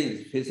of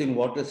countries facing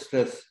water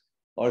stress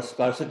or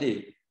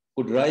scarcity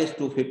could rise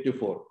to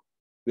 54,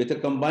 with a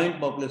combined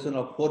population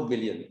of 4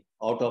 billion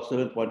out of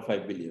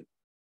 7.5 billion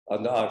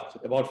on the earth,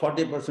 about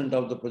 40%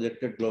 of the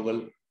projected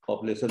global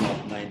population of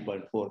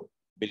 9.4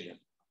 billion.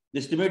 The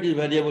estimate is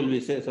variable.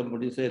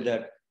 Somebody say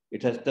that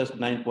it has touched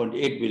 9.8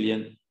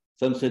 billion,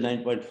 some say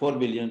 9.4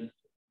 billion.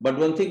 But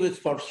one thing is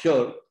for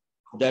sure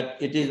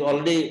that it is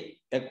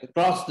already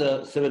across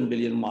the 7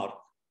 billion mark.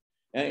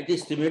 And it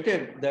is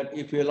estimated that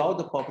if we allow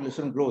the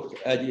population growth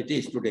as it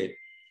is today,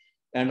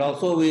 and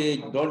also we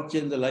don't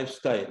change the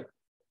lifestyle,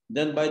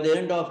 then by the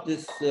end of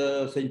this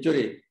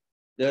century,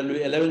 there will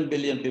be 11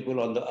 billion people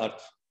on the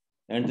earth.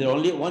 And there is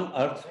only one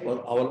earth for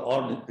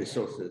all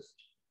resources,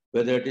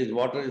 whether it is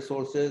water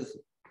resources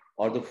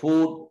or the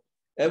food,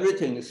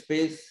 everything,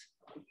 space,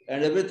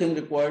 and everything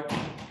required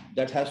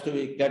that has to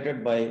be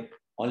catered by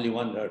only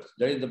one earth.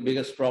 That is the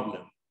biggest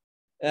problem.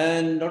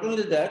 And not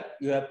only that,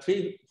 you have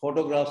 3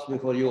 photographs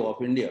before you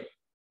of India,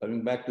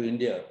 coming back to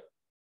India,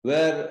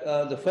 where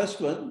the first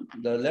one,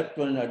 the left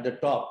one at the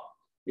top,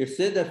 it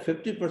says that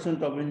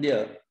 50% of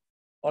India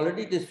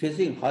already is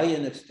facing high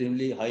and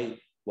extremely high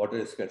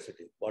water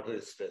scarcity, water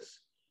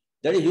stress.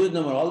 That is a huge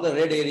number. All the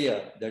red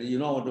area, that is,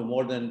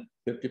 more than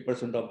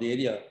 50% of the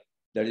area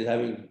that is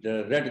having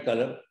the red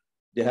color,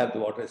 they have the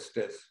water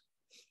stress.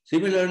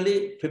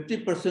 Similarly,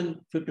 50%,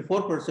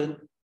 54%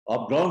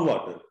 of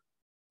groundwater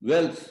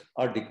wells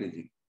are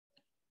decreasing.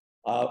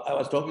 I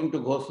was talking to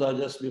Ghosh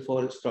just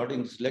before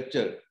starting this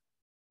lecture.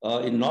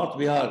 In North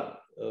Bihar,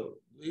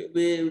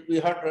 we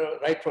heard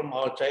right from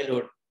our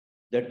childhood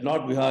that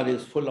North Bihar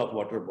is full of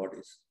water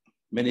bodies,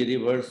 many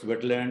rivers,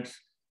 wetlands,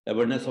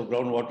 abundance of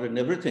groundwater and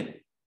everything.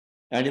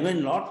 And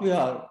even North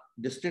Bihar,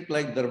 district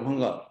like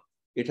Darbhanga,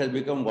 it has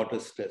become water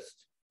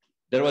stressed.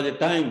 There was a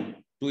time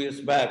 2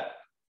 years back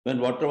when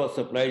water was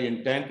supplied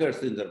in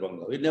tankers in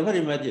Darbhanga. We never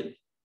imagined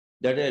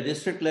that a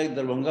district like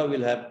Darbhanga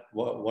will have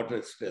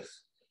water stress.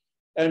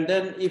 And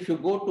then if you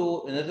go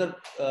to another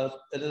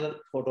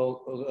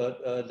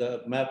photo,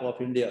 the map of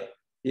India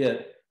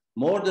here,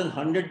 more than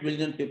 100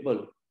 million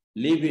people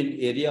live in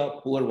area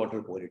of poor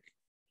water quality.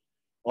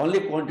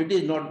 Only quantity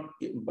is not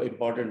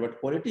important, but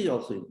quality is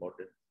also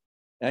important.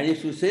 And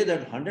if you say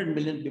that 100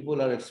 million people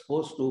are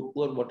exposed to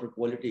poor water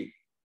quality,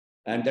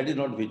 and that is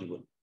not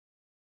visible.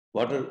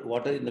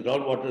 Water in the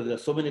groundwater, there are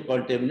so many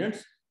contaminants,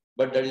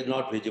 but that is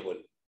not visible.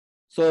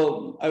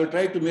 So I will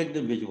try to make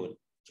them visible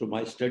through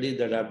my studies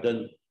that I've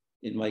done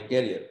in my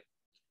career.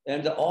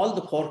 And all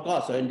the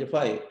forecasts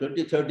identify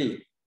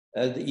 2030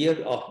 as the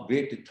year of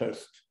great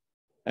thirst.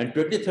 And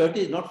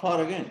 2030 is not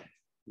far again.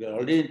 We are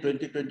already in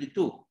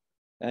 2022.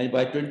 And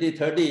by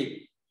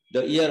 2030,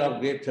 the year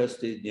of great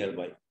thirst is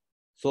nearby.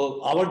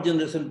 So our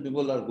generation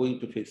people are going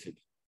to face it.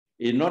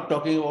 We're not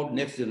talking about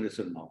next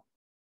generation now.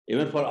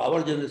 Even for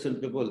our generation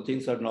people,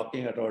 things are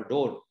knocking at our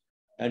door,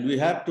 and we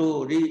have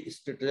to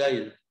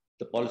re-strategize.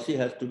 The policy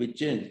has to be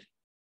changed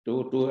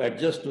to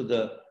adjust to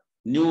the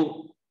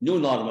new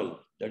normal.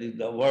 That is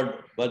the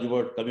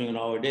buzzword coming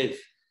nowadays,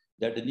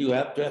 that you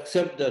have to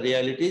accept the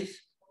realities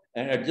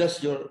and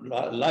adjust your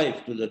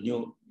life to the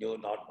new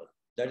normal.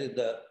 That is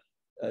the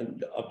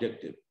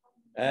objective.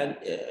 And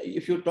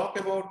if you talk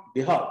about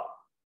Bihar,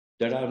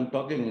 that I'm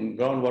talking in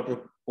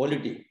groundwater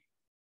quality,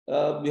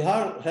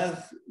 Bihar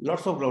has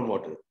lots of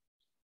groundwater.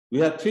 We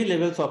have 3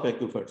 levels of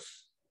aquifers.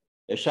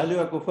 A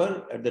shallow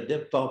aquifer at the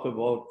depth of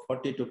about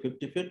 40 to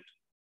 50 feet,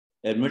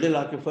 a middle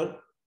aquifer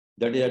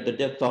that is at the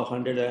depth of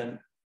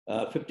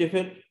 150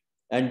 feet,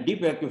 and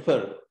deep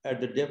aquifer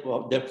at the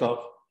depth of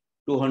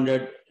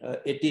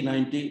 280,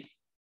 90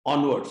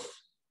 onwards.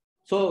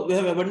 So we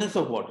have abundance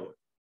of water.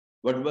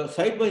 But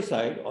side by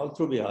side, all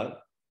through Bihar,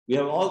 we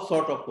have all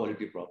sort of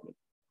quality problems.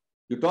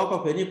 You talk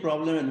of any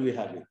problem and we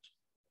have it.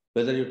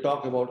 Whether you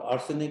talk about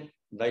arsenic,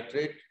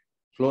 nitrate,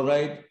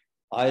 fluoride,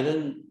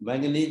 iron,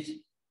 manganese,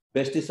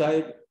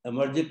 pesticide,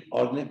 emerging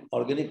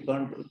organic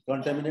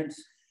contaminants,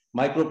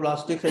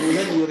 microplastics, and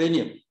even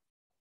uranium.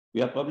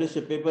 We have published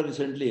a paper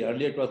recently.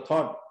 Earlier it was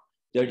thought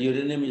that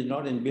uranium is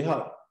not in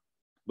Bihar,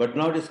 but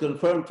now it is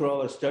confirmed through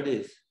our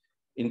studies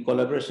in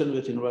collaboration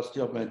with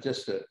University of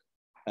Manchester.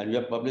 And we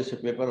have published a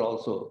paper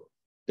also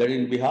that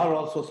in Bihar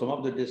also some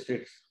of the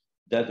districts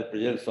there's the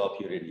presence of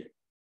uranium.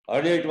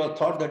 Earlier it was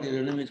thought that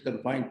uranium is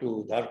confined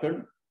to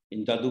Jharkhand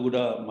in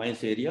Jaduguda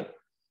mines area,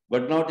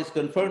 but now it is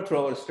confirmed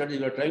through our studies.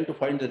 We are trying to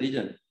find the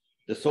region,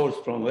 the source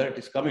from where it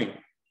is coming.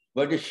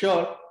 But it's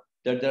sure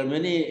that there are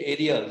many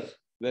areas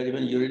where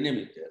even uranium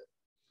is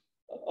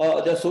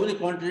there. There are so many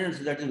continents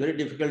that it's very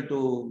difficult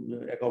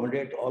to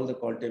accommodate all the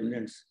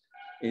contaminants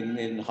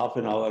in half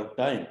an hour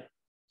time.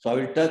 So I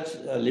will touch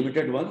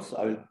limited ones.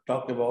 I will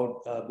talk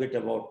about a bit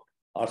about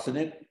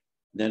arsenic,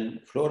 then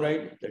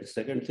fluoride, that is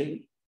second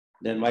thing,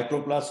 then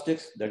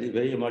microplastics, that is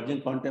very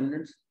emerging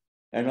contaminants,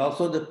 and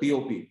also the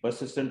POP,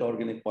 persistent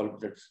organic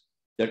pollutants,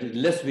 that is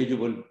less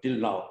visible till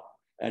now,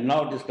 and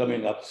now it is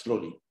coming up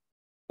slowly.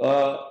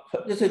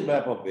 This is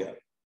map of Bihar.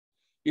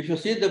 If you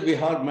see the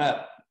Bihar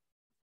map,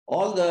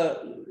 all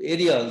the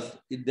areas,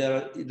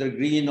 they're either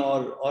green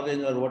or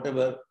orange or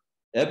whatever,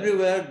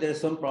 everywhere there's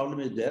some problem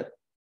is there.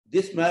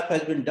 This map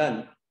has been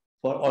done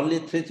for only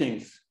 3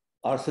 things: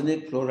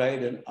 arsenic,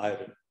 fluoride, and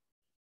iron.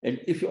 And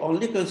if you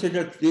only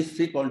consider these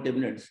 3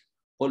 contaminants,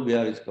 whole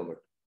Bihar is covered.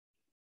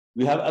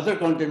 We have other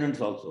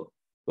contaminants also.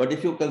 But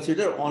if you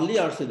consider only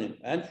arsenic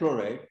and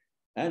fluoride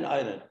and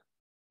iron,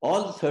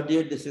 all the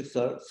 38 districts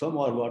are some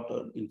or what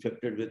are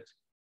infected with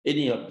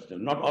any of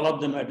them. Not all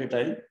of them at a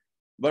time,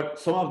 but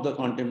some of the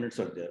contaminants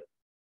are there.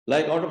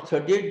 Like out of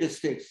 38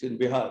 districts in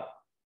Bihar,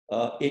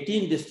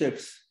 18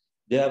 districts,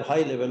 they have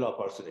high level of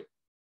arsenic,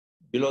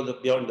 beyond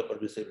the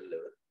permissible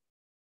level.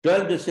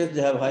 12 districts,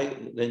 they have high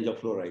range of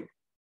fluoride.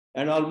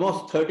 And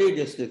almost 30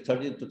 districts,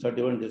 30 to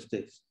 31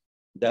 districts,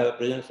 they have a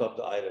presence of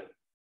the iron.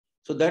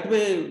 So that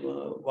way,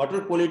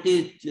 water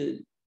quality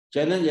is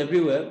challenge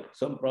everywhere.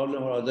 Some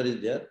problem or other is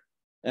there.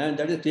 And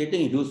that is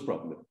creating a huge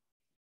problem.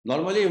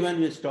 Normally, when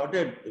we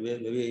started,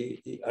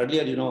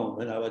 earlier, you know,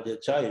 when I was a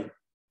child,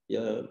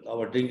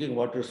 our drinking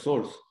water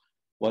source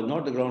was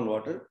not the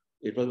groundwater.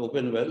 It was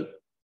open well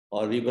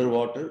or river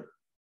water.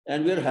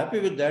 And we are happy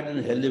with that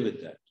and healthy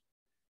with that.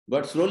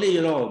 But slowly,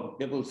 you know,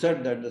 people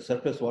said that the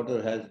surface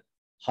water has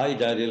high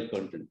diarrheal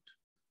content.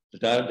 The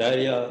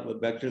diarrhea,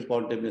 bacterial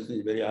contamination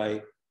is very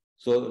high.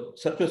 So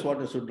surface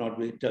water should not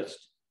be touched.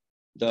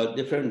 The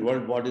different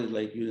world bodies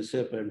like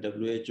UNICEF and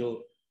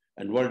WHO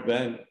and World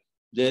Bank,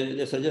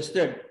 they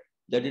suggested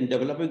that in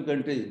developing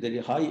countries, there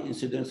is high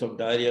incidence of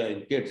diarrhea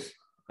in kids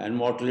and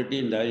mortality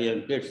in diarrhea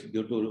in kids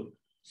due to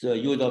the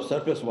use of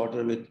surface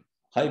water with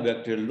high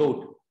bacterial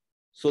load.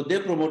 So they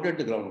promoted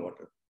the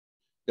groundwater.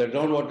 The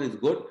groundwater is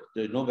good.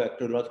 There is no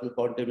bacteriological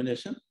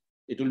contamination.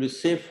 It will be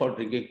safe for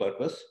drinking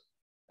purpose.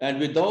 And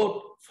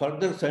without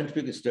further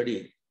scientific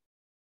study,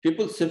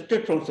 people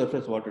shifted from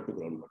surface water to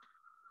groundwater.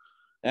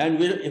 And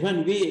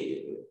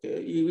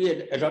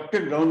we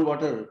adopted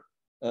groundwater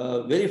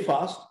very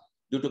fast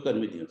due to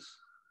convenience.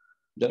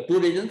 The 2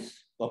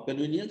 reasons of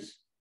convenience: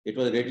 it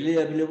was readily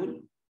available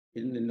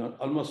in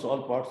almost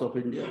all parts of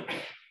India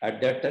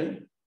at that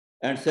time.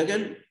 And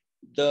second,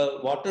 the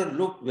water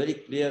looked very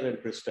clear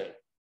and pristine,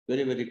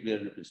 very, very clear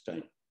and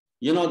pristine.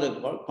 You know, the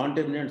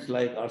contaminants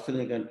like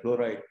arsenic and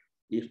fluoride,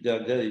 if they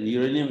are there in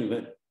uranium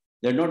even,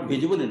 they're not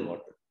visible in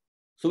water.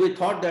 So we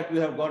thought that we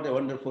have got a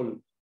wonderful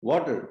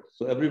water.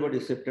 So everybody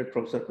shifted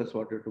from surface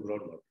water to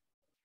groundwater.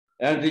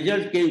 And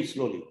result came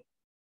slowly.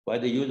 By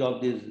the use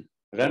of this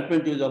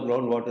rampant use of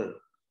groundwater,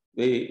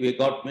 we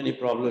got many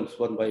problems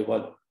one by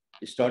one,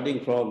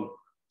 starting from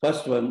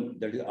first one,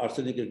 that is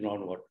arsenic in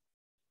groundwater.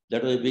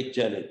 That was a big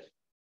challenge.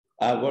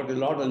 I have worked a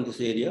lot on this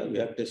area. We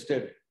have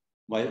tested,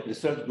 my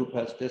research group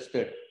has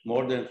tested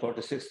more than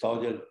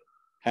 46,000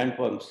 hand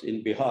pumps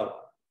in Bihar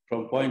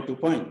from point to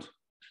point.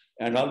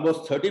 And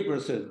almost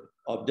 30%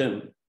 of them,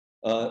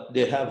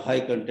 they have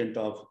high content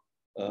of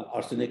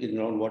arsenic in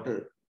groundwater.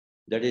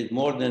 That is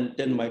more than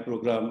 10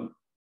 microgram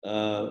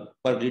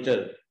per liter.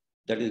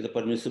 That is the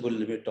permissible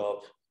limit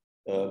of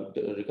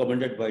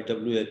recommended by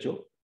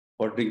WHO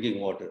for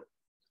drinking water.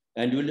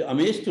 And you will be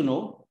amazed to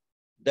know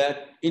that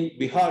in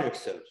Bihar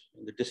itself,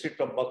 in the district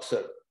of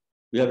Buxar,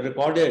 we have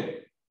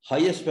recorded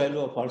highest value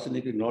of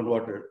arsenic in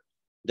groundwater,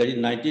 that is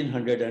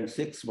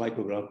 1906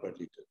 microgram per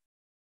liter.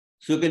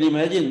 So you can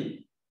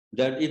imagine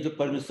that if the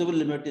permissible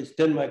limit is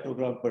 10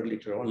 microgram per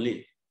liter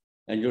only,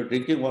 and your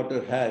drinking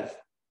water has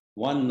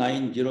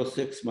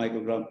 1906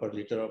 microgram per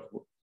liter of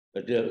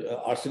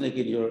arsenic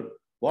in your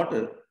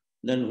water,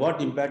 then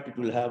what impact it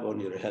will have on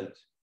your health?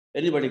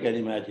 Anybody can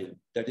imagine.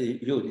 That is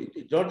huge.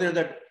 It's not there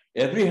that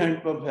every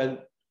hand pump has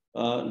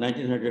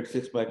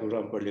 1906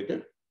 microgram per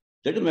liter.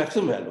 That is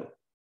maximum value.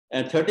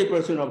 And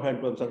 30% of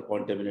hand pumps are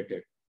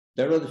contaminated.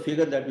 That was the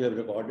figure that we have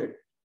recorded.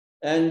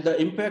 And the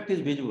impact is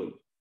visual.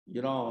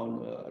 You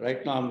know,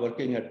 right now I'm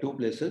working at two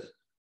places.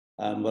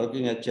 I'm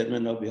working as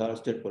chairman of Bihar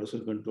State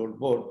Pollution Control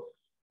Board.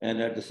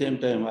 And at the same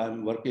time,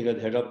 I'm working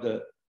as head of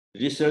the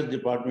research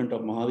department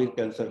of Mahavir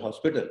Cancer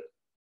Hospital.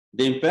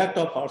 The impact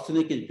of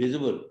arsenic is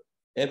visible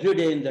every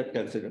day in that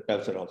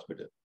cancer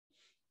hospital.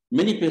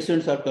 Many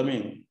patients are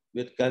coming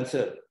with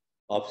cancer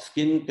of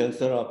skin,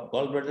 cancer of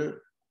gallbladder,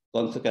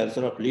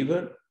 cancer of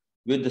liver,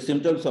 with the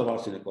symptoms of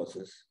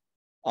arsenicosis.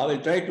 I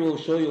will try to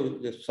show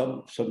you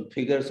some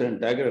figures and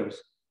diagrams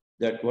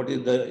that what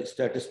is the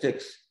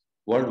statistics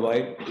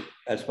worldwide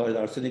as far as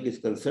arsenic is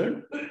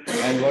concerned,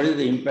 and what is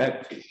the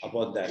impact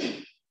upon that.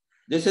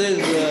 This is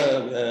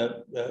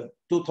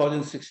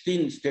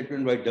 2016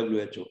 statement by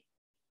WHO,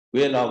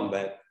 way long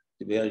back.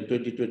 We are in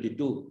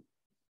 2022.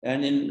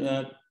 And in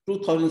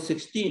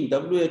 2016,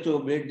 WHO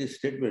made this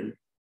statement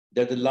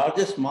that the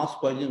largest mass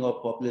poisoning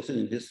of population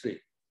in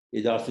history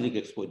is arsenic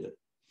exposure.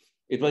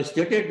 It was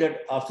stated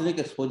that arsenic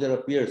exposure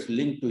appears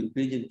linked to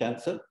increase in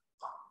cancer,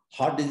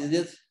 heart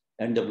diseases,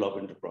 and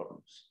developmental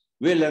problems.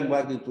 Way long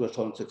back in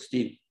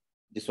 2016,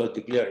 this was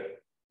declared,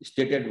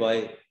 stated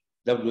by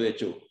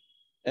WHO.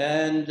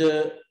 And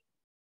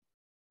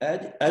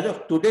as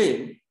of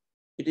today,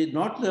 it is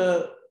not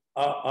the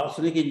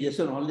arsenic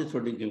ingestion only for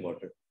drinking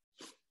water.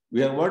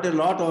 We have worked a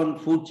lot on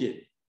food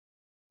chain,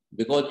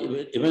 because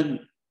even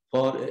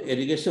for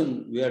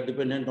irrigation, we are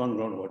dependent on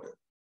groundwater.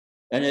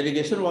 And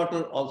irrigation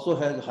water also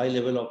has high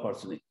level of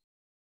arsenic.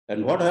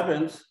 And what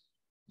happens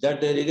that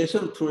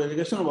through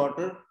irrigation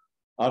water,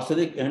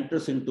 arsenic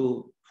enters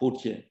into food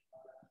chain.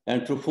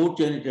 And through food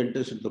chain, it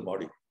enters into the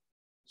body.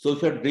 So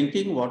if you're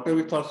drinking water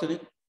with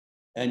arsenic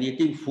and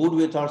eating food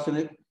with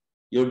arsenic,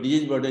 your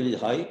disease burden is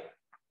high,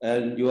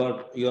 and you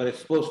are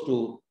exposed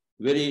to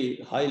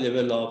very high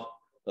level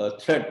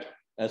of threat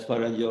as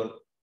far as your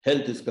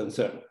health is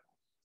concerned.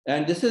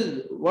 And this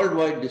is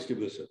worldwide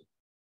distribution.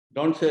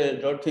 Don't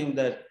think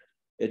that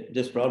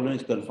this problem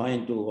is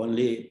confined to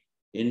only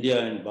India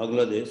and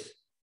Bangladesh.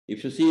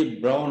 If you see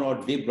brown or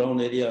deep brown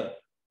area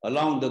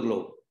along the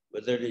globe,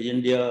 whether it is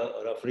India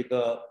or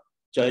Africa,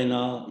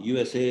 China,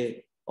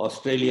 USA,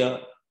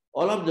 Australia,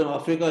 all of them,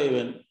 Africa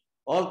even,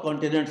 all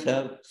continents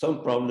have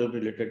some problem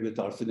related with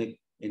arsenic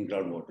in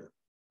groundwater.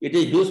 It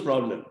is a huge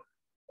problem.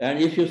 And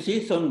if you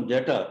see some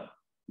data,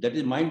 that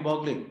is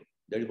mind-boggling.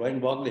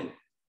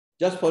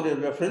 Just for your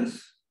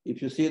reference,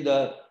 if you see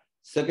the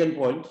second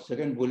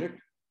bullet,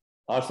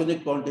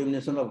 arsenic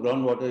contamination of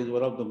groundwater is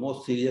one of the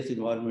most serious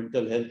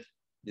environmental health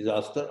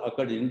disaster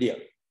occurred in India.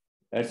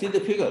 And see the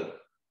figure.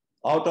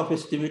 Out of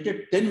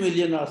estimated 10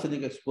 million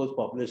arsenic exposed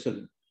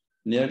population,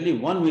 nearly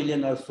 1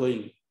 million are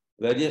showing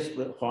various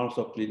forms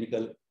of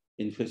clinical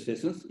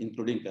infestations,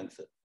 including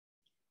cancer.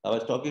 I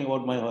was talking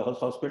about my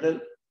hospital.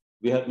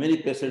 We have many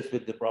patients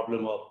with the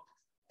problem of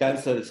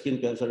cancer, skin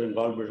cancer, and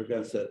gallbladder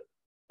cancer,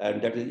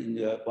 and that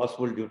is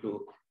possible due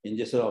to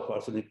ingestion of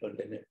arsenic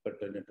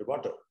contaminated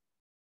water.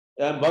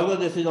 And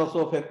Bangladesh is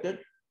also affected,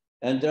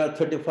 and there are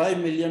 35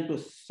 million to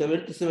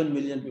 77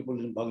 million people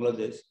in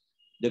Bangladesh.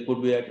 They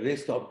could be at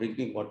risk of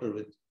drinking water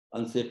with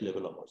unsafe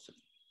level of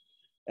arsenic.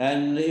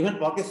 And even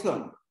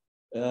Pakistan,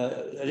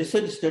 a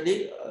recent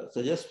study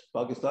suggests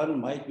Pakistan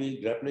might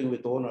be grappling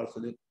with own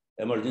arsenic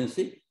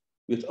emergency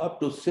with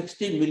up to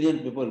 60 million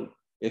people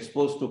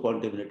exposed to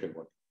contaminated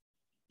water.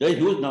 Very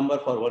huge number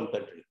for one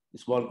country, a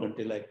small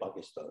country like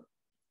Pakistan.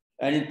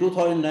 And in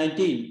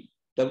 2019,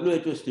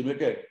 WHO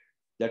estimated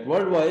that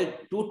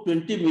worldwide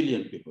 220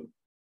 million people,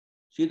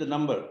 see the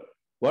number,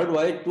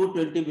 worldwide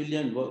 220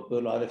 million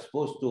people are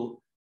exposed to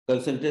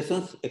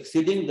concentrations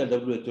exceeding the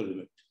WHO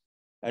limit.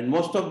 And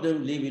most of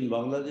them live in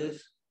Bangladesh,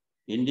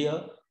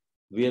 India,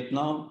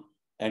 Vietnam,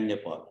 and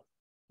Nepal.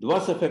 The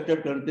worst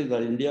affected countries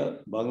are India,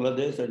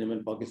 Bangladesh, and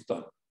even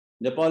Pakistan.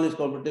 Nepal is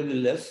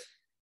comparatively less.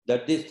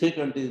 That these three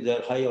countries, they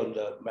are high on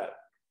the map.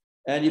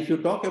 And if you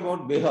talk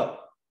about Bihar,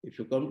 if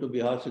you come to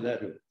Bihar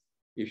scenario,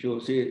 if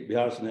you see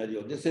Bihar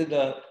scenario, this is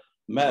the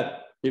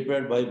map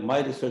prepared by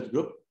my research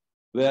group,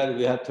 where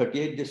we have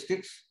 38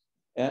 districts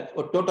and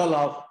a total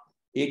of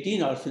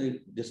 18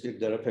 arsenic districts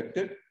that are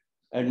affected.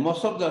 And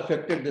most of the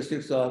affected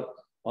districts are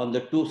on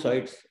the two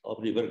sides of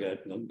River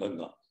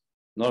Ganga,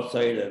 north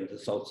side and the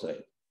south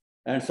side.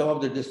 And some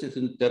of the districts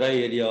in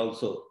Terai area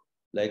also,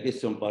 like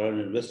East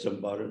Champaran and West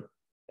Champaran,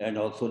 and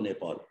also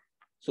Nepal.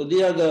 So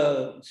these are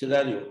the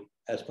scenario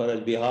as far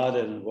as Bihar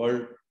and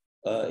world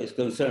is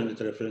concerned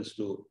with reference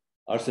to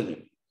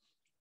arsenic.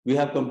 We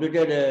have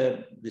completed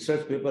a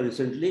research paper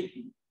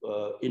recently,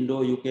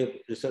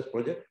 Indo-UK research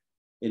project,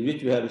 in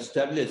which we have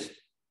established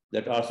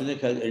that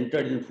arsenic has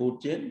entered in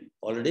food chain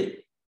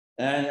already.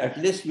 And at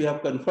least we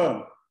have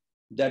confirmed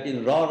that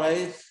in raw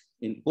rice,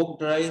 in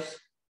cooked rice,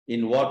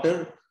 in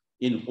water,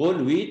 in whole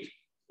wheat,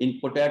 in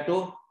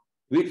potato,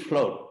 wheat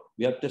flour.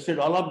 We have tested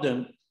all of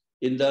them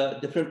in the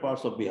different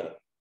parts of Bihar.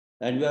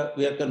 And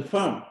we have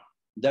confirmed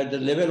that the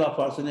level of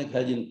arsenic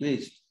has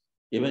increased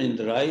even in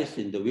the rice,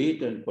 in the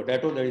wheat and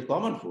potato, that is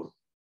common food.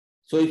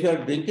 So if you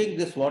are drinking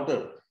this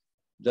water,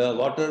 the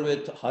water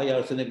with high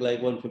arsenic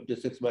like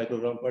 156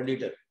 microgram per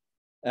liter,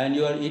 and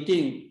you are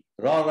eating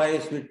raw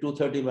rice with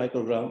 230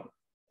 microgram,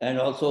 and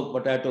also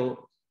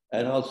potato,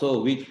 and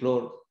also wheat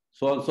flour,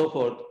 so on and so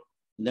forth,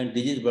 then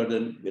disease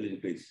burden will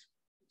increase.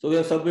 So we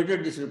have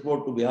submitted this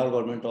report to Bihar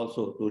government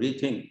also to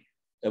rethink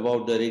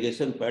about the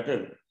irrigation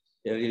pattern,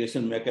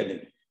 irrigation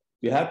mechanism.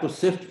 We have to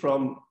shift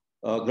from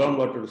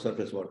groundwater to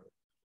surface water,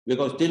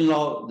 because till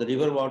now the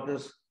river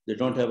waters, they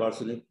don't have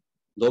arsenic.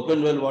 The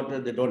open well water,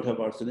 they don't have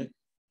arsenic.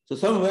 So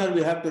somewhere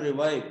we have to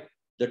revive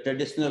the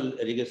traditional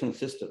irrigation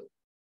system,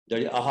 that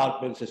is Ahar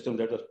pen system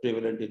that was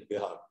prevalent in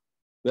Bihar,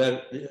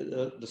 where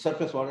the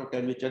surface water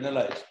can be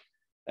channelized,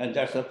 and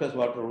that surface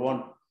water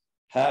won't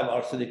have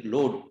arsenic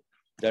load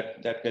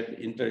that can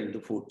enter into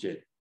food chain.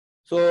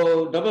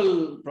 So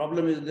double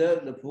problem is there.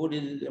 The food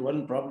is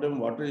one problem,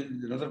 water is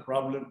another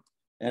problem,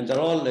 and they're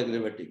all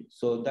aggravating.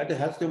 So that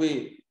has to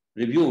be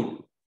reviewed,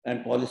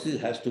 and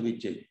policies has to be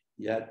changed.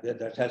 Yeah,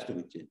 that has to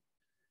be changed.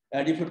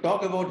 And if you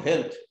talk about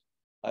health,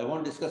 I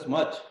won't discuss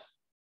much.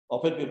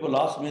 Often people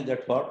ask me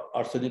that what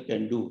arsenic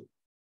can do.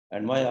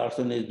 And my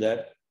answer is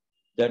that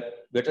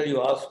better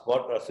you ask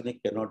what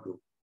arsenic cannot do.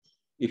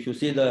 If you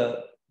see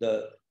the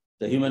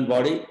human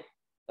body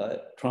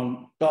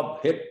from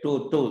top head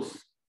to toes,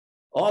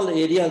 all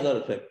areas are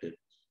affected.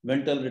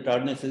 Mental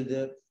retardedness is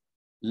there,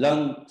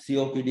 lung,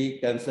 COPD,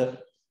 cancer,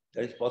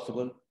 that is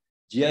possible.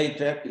 GI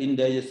tract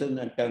indigestion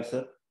and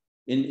cancer.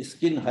 In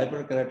skin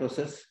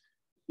hyperkeratosis,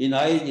 in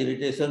eyes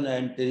irritation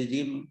and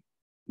pterygium,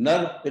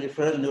 nerve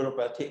peripheral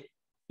neuropathy,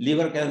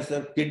 liver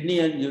cancer, kidney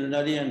and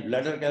urinary and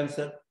bladder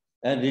cancer,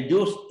 and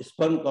reduced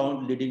sperm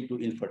count leading to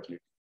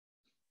infertility.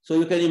 So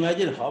you can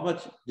imagine how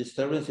much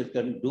disturbance it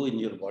can do in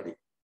your body,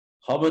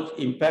 how much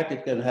impact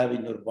it can have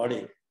in your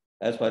body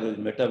as far as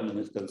metabolism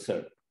is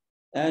concerned.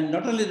 And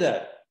not only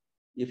that,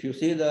 if you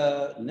see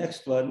the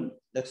next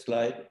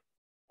slide,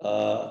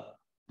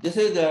 this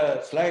is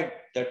the slide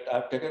that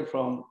I've taken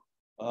from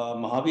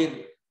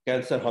Mahavir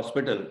Cancer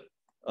Hospital.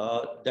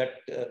 That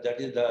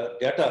is the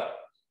data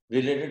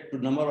related to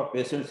number of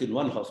patients in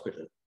one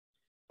hospital.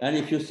 And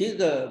if you see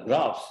the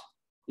graphs,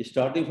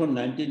 starting from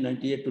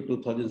 1998 to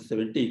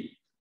 2017,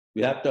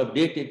 we have to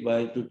update it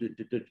by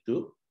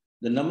 2022.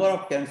 The number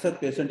of cancer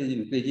patients is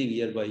increasing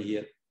year by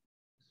year.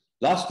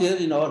 Last year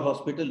in our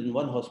hospital, in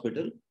one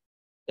hospital,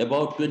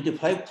 about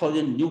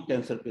 25,000 new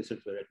cancer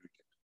patients were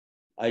admitted.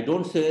 I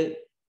don't say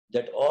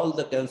that all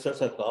the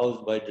cancers are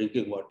caused by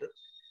drinking water,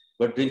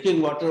 but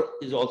drinking water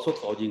is also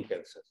causing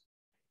cancer.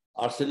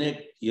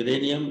 Arsenic,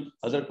 uranium,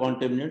 other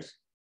contaminants,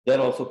 they're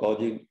also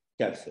causing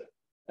cancer.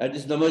 And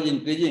this number is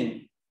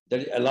increasing,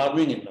 that is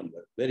alarming in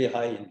number, very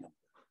high in number.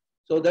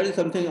 So that is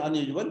something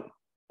unusual.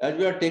 And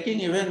we are taking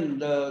even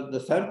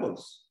the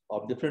samples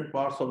of different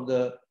parts of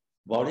the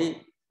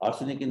body,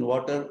 arsenic in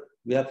water.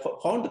 We have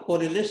found a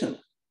correlation.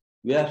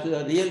 We have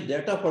real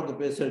data for the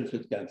patients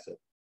with cancer,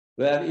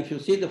 where if you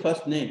see the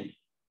first name,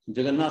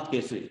 Jagannath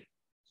Kesri,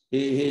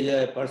 he is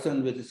a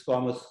person with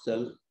squamous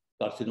cell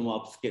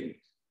carcinoma of skin.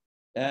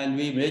 And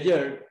we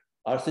measured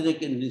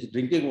arsenic in his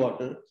drinking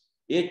water,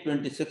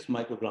 826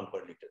 microgram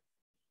per liter,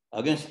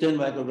 against 10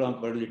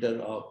 microgram per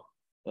liter of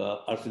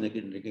arsenic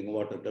in drinking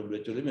water,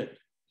 WHO limit.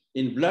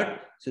 In blood,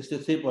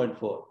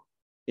 63.4.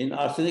 In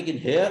arsenic in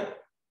hair,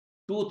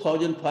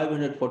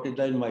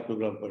 2,549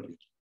 microgram per liter.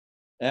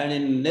 And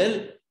in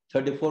nail,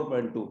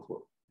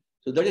 34.24.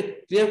 So there is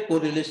clear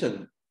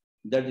correlation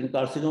that in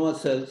carcinoma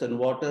cells and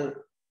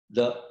water,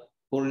 the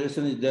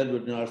correlation is there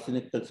between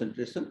arsenic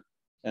concentration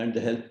and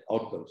the health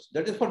outcomes.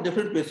 That is for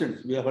different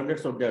patients. We have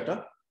hundreds of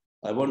data.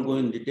 I won't go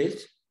in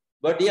details.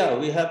 But yeah,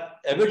 we have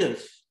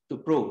evidence to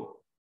prove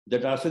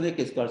that arsenic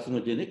is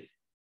carcinogenic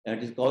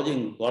and is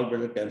causing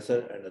gallbladder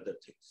cancer and other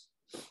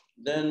things.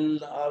 Then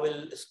I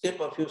will skip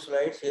a few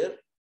slides here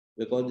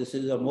because this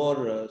is a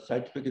more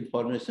scientific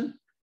information.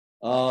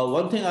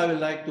 One thing I would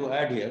like to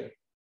add here,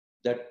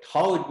 that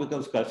how it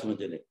becomes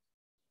carcinogenic.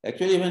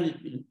 Actually, when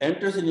it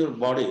enters in your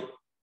body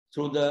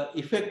through the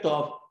effect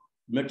of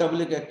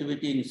metabolic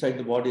activity inside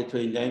the body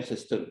through enzyme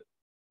system,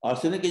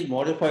 arsenic is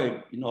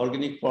modified in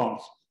organic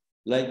forms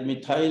like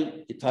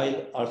methyl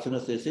ethyl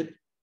arsenous acid,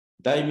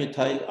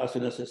 dimethyl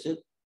arsenous acid,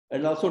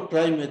 and also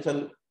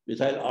trimethyl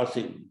methyl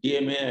arsine,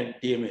 DMA and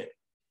TMA.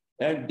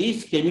 And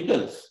these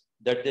chemicals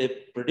that they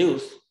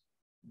produce,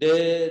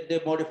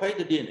 they modify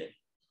the DNA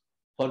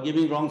for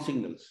giving wrong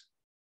signals.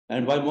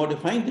 And by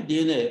modifying the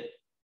DNA,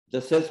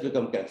 the cells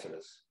become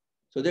cancerous.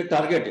 So they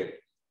target it.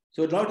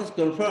 So now it is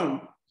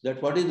confirmed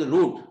that what is the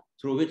route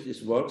through which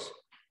this works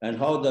and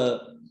how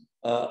the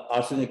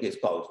arsenic is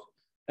caused.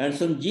 And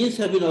some genes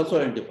have been also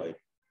identified.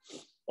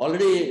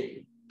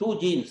 Already 2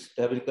 genes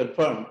have been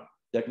confirmed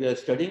that we are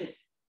studying,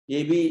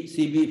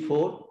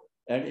 ABCB4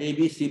 and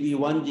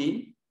ABCB1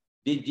 gene.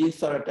 These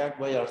genes are attacked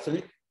by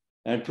arsenic,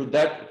 and through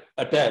that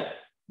attack,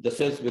 the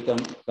cells become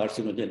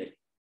carcinogenic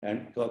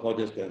and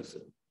causes cancer.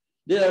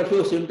 There are a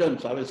few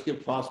symptoms. I will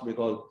skip fast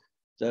because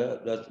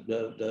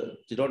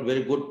it's not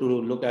very good to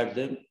look at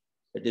them.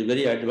 It is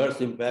very adverse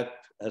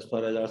impact as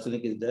far as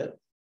arsenic is there.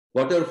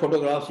 Whatever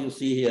photographs you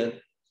see here,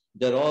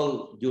 they're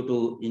all due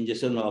to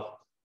ingestion of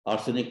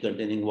arsenic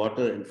containing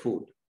water and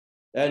food.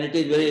 And it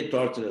is very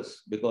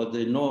torturous because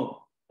there is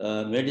no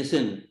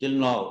medicine till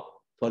now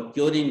for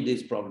curing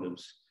these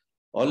problems.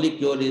 Only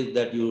cure is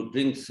that you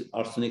drink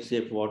arsenic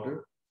safe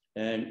water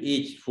and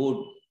eat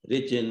food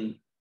rich in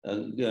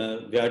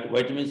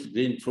vitamins,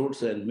 green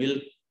fruits and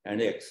milk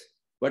and eggs.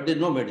 But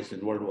there's no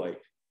medicine worldwide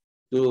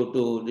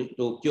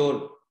to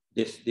cure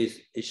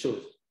these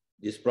issues,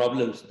 these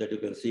problems that you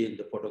can see in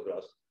the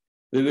photographs,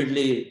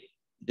 vividly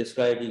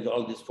described in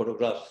all these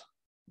photographs.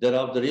 There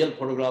are the real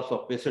photographs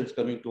of patients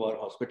coming to our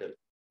hospital.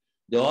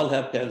 They all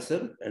have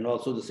cancer and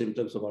also the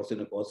symptoms of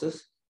arsenicosis,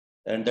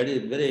 and that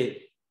is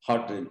very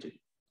heart-wrenching.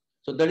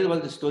 So that is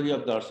what the story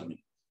of the arsenic.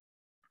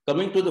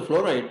 Coming to the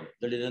fluoride,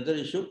 that is another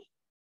issue.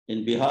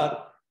 In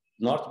Bihar,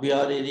 North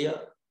Bihar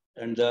area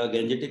and the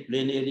Gangetic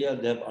Plain area,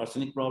 they have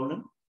arsenic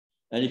problem.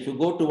 And if you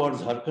go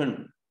towards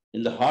Jharkhand,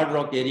 in the hard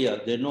rock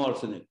area, there's no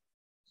arsenic.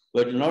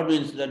 But it not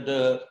means that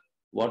the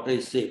water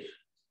is safe.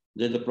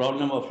 There's a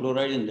problem of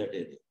fluoride in that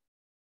area.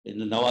 In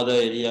the Nawada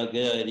area,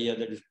 Gaya area,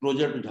 that is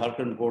closer to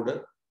Jharkhand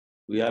border,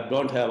 we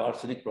don't have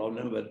arsenic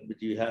problem, but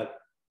we have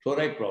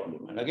fluoride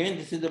problem. And again,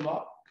 this is the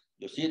mark.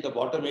 You see the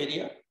bottom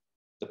area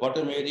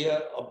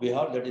of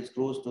Bihar that is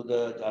close to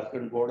the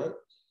Jharkhand border,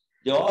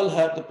 they all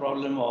have the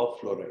problem of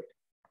fluoride.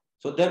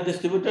 So they're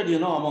distributed,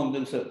 among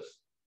themselves.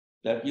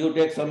 That you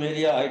take some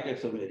area, I take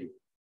some area.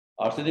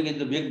 Arsenic is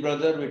the big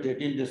brother with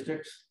 18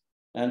 districts,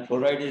 and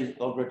fluoride is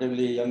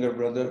comparatively younger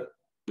brother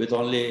with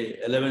only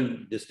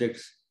 11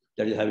 districts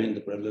that is having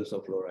the prevalence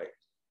of fluoride.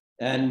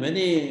 And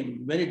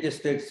many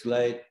districts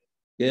like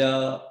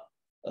Gaya,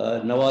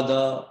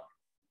 Nawada,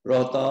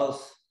 Rohtas,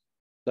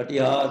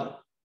 Katihar,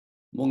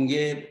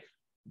 Munger,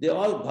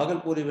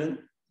 Bhagalpur even,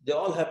 they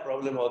all have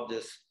problem of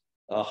this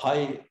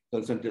high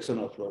concentration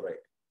of fluoride.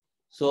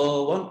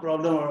 So one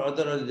problem or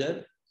other is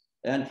there.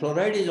 And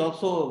fluoride is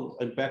also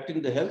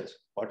impacting the health,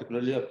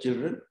 particularly of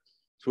children,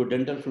 through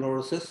dental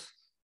fluorosis,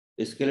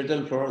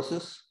 skeletal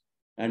fluorosis,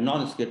 and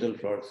non-skeletal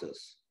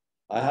fluorosis.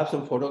 I have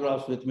some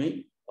photographs with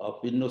me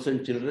of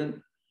innocent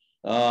children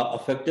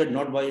affected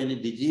not by any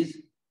disease,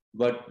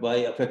 but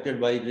affected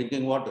by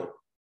drinking water.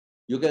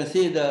 You can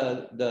see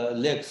the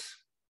legs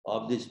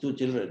of these 2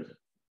 children.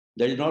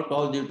 That is not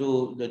caused due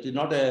to, that is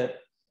not they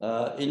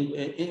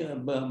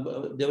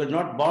were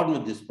not born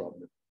with this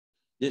problem.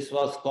 This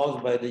was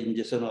caused by the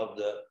ingestion of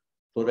the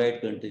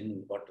fluoride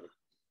containing water.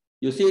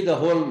 You see the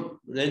whole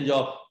range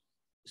of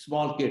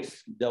small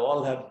kids, they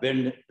all have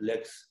bent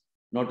legs,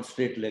 not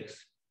straight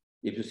legs,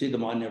 if you see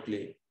them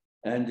minutely.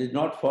 And it's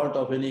not fault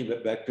of any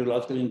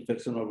bacteriological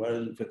infection or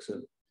viral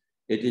infection.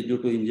 It is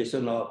due to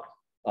ingestion of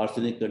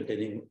arsenic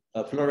containing,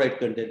 fluoride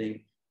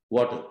containing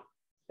water.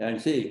 And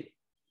see,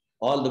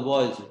 all the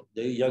boys,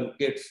 the young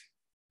kids,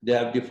 they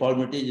have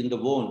deformities in the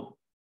bone.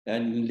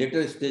 And in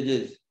later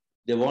stages,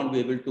 they won't be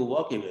able to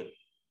walk even.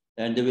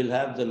 And they will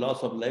have the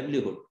loss of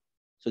livelihood.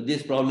 So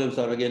these problems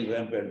are again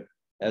rampant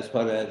as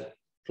far as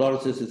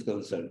fluorosis is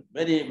concerned.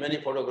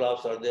 Many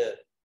photographs are there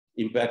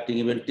impacting,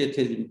 even teeth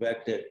is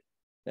impacted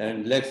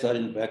and legs are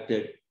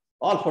impacted.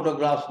 All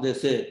photographs, they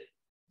say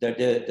that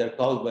they're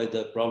caused by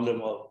the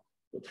problem of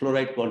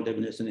fluoride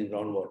contamination in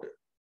groundwater.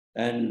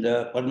 And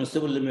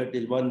permissible limit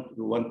is 1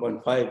 to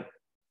 1.5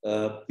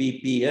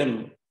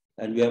 ppm,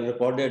 and we have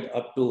recorded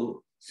up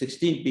to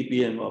 16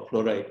 ppm of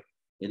fluoride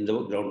in the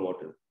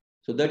groundwater.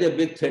 So that is a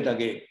big threat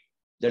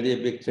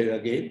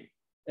again.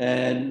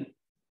 And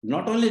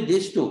not only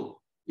these 2,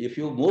 if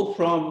you move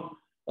from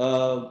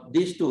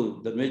these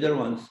 2, the major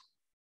ones,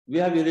 we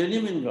have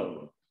uranium in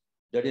groundwater.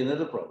 That is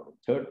another problem,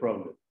 third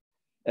problem.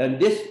 And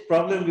this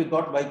problem we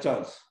got by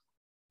chance.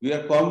 We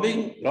are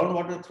combing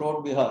groundwater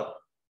throughout Bihar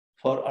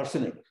for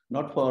arsenic,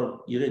 not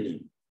for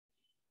uranium.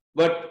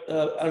 But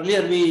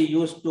earlier we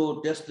used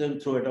to test them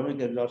through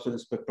atomic absorption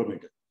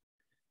spectrometer.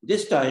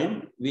 This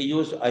time we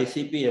used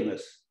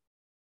ICP-MS.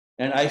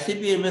 And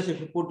ICP-MS, if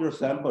you put your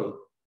sample,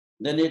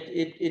 then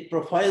it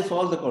profiles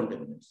all the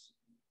contaminants.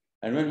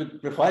 And when the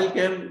profile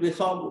came, we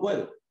saw,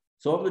 well,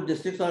 some of the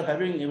districts are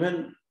having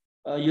even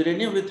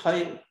uranium with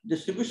high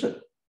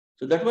distribution.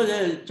 So that was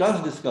a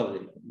chance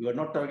discovery. We were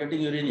not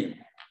targeting uranium,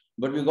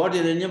 but we got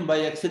uranium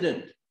by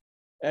accident.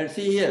 And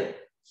see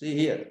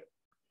here,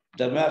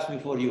 the maps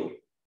before you.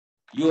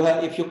 You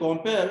have, if you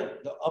compare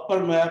the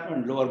upper map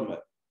and lower map,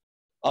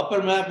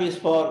 upper map is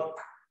for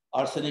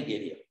arsenic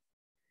area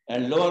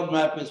and lower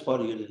map is for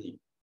uranium.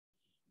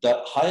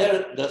 The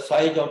higher the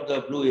size of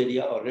the blue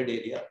area or red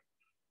area,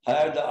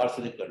 higher the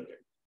arsenic content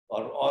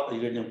or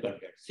uranium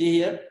content. See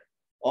here,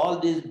 all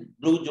these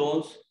blue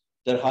zones,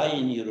 they're high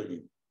in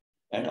uranium.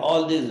 And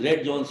all these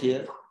red zones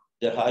here,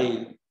 they're high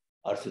in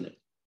arsenic.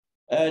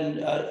 And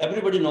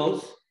everybody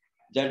knows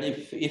that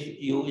if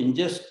you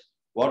ingest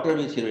water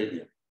with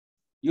uranium,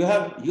 you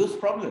have huge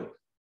problem.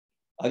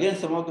 Again,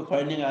 some of the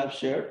findings I have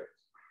shared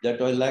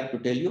that I'd like to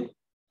tell you.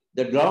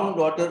 The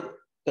groundwater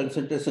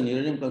concentration,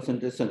 uranium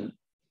concentration,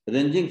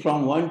 ranging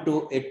from 1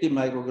 to 80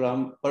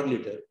 microgram per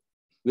liter,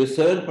 with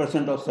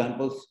 7% of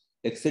samples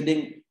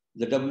exceeding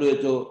the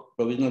WHO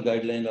provisional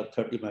guideline of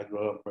 30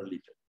 microgram per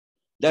liter.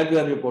 That we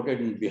have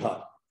reported in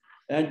Bihar.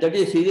 And that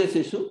is a serious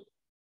issue.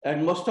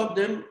 And most of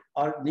them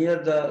are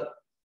near the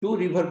two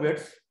river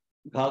beds,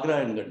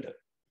 Ghagra and Gandak.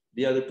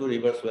 They are the two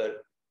rivers where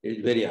it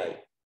is very high.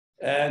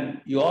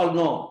 And you all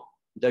know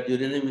that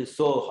uranium is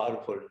so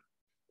harmful.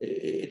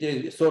 It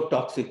is so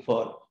toxic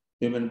for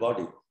human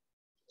body.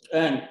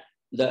 And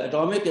the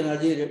Atomic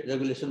Energy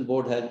Regulation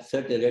Board has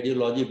set a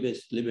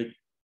radiology-based limit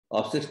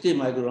of 60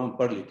 microgram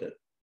per liter.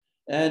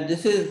 And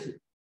this is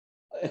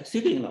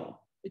exceeding now.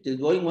 It is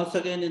going once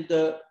again in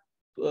the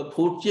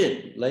food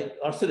chain, like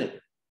arsenic.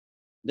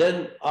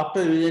 Then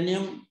after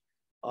uranium,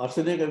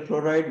 arsenic and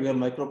fluoride, we have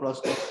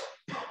microplastics.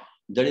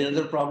 That is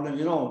another problem,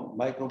 you know,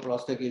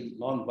 microplastic is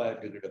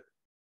non-biodegradable.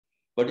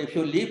 But if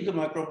you leave the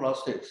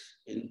microplastics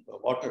in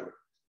water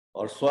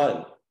or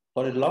soil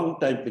for a long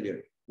time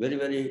period, very,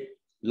 very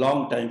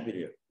long time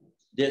period,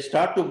 they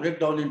start to break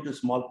down into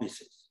small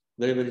pieces,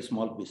 very, very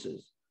small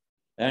pieces.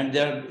 And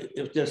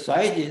if their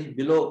size is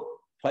below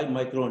 5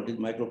 micron, it is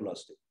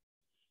microplastic.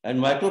 And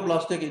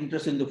microplastic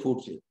enters in the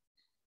food chain.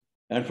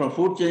 And from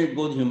food chain, it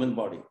goes in human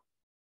body.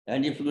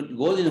 And if it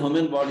goes in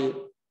human body,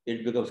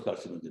 it becomes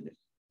carcinogenic.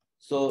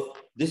 So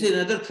this is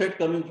another threat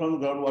coming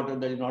from groundwater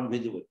that is not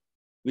visible.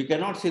 We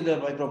cannot see the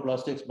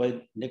microplastics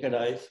by naked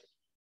eyes,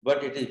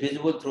 but it is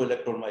visible through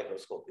electron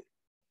microscopy.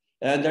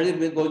 And that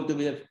is going to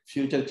be a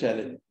future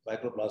challenge.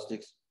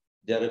 Microplastics,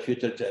 they are a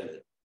future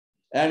challenge.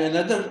 And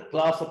another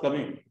class of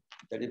coming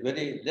that is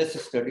very less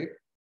studied,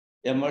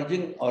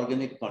 emerging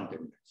organic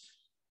contaminants.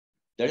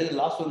 That is the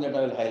last one that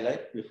I will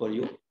highlight before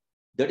you.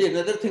 That is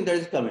another thing that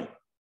is coming,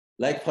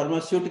 like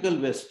pharmaceutical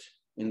waste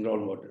in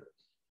groundwater,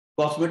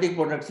 cosmetic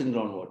products in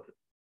groundwater.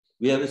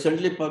 We have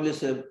recently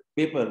published a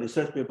paper,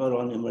 research paper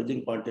on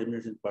emerging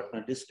contaminants in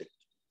Patna district.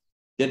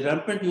 The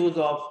rampant use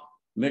of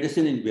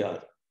medicine in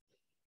Bihar.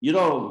 You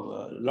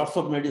know, lots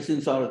of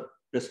medicines are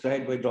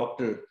prescribed by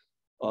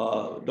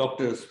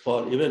doctors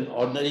for even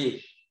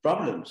ordinary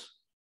problems.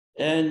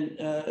 And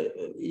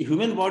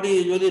human body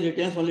usually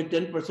retains only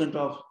 10%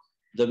 of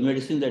the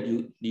medicine that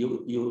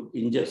you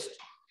ingest.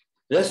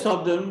 Rest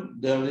of them,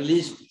 they are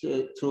released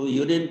through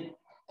urine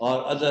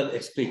or other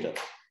excreta.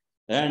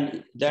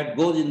 And that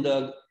goes in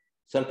the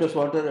surface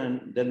water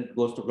and then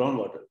goes to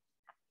groundwater.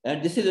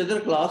 And this is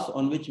another class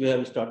on which we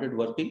have started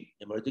working,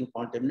 emerging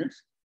contaminants.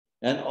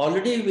 And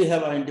already we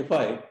have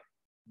identified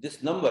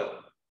this number,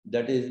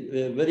 that is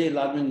a very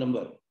alarming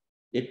number.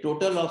 A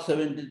total of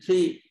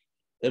 73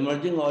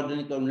 emerging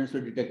organic contaminants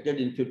were detected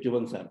in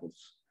 51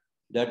 samples.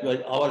 That was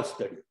our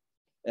study.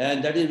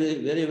 And that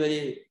is very,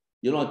 very,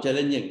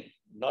 challenging.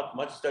 Not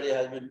much study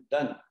has been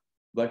done.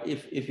 But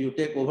if you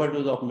take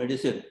overdose of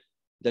medicine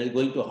that is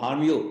going to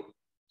harm you,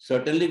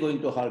 certainly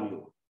going to harm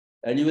you.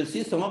 And you will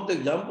see some of the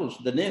examples,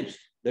 the names,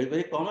 that is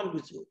very common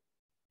with you,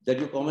 that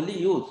you commonly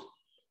use,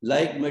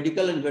 like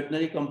medical and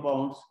veterinary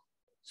compounds,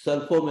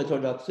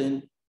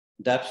 sulfomethodoxin,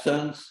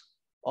 dapsons,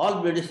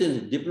 all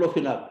medicines,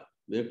 diclofenac,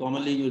 very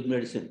commonly used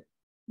medicine.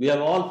 We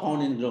have all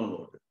found in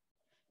groundwater.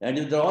 And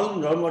if they're all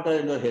in groundwater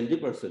and you're a healthy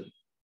person,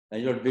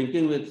 and you're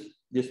drinking with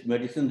this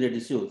medicine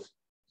residues,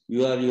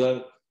 you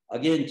are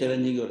again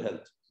challenging your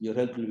health. Your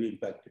health will be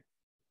impacted.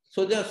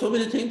 So there are so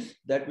many things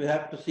that we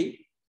have to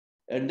see.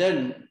 And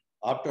then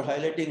after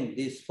highlighting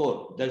these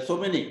four, there are so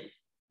many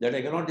that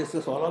I cannot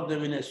discuss all of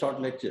them in a short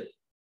lecture.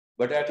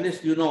 But at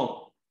least you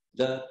know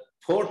the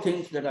four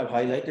things that I've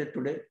highlighted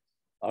today: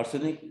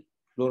 arsenic,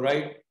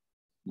 fluoride,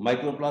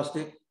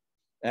 microplastic,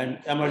 and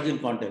emerging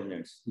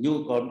contaminants,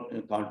 new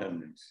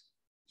contaminants.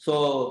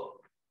 So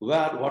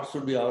what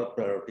should be our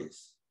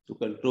priorities? To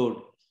conclude,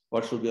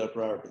 what should be our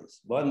priorities?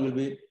 One will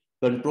be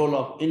control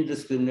of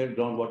indiscriminate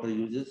groundwater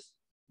uses.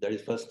 That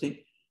is first thing.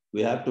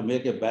 We have to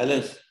make a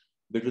balance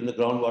between the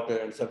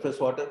groundwater and surface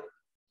water,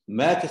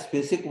 match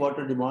specific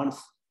water demands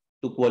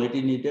to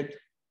quality needed,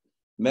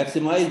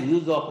 maximize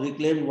use of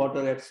reclaimed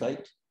water at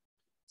site,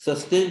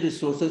 sustain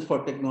resources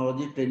for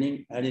technology,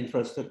 training, and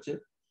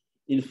infrastructure,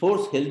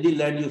 enforce healthy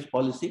land use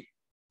policy,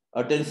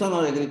 attention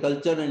on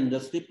agriculture and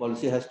industry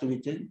policy has to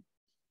be changed,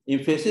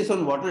 emphasis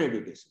on water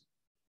education.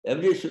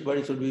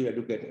 Everybody should be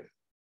educated.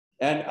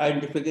 And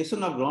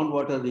identification of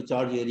groundwater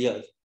recharge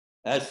areas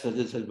as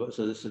suggested by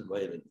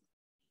Ranjan.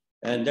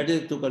 And that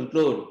is to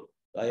conclude,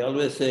 I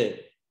always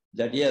say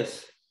that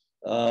yes,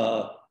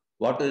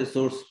 water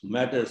resource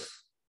matters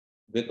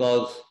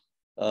because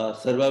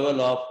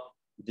survival of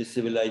this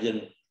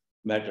civilization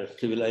matters.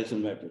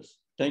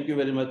 Thank you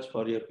very much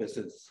for your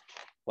patience,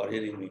 for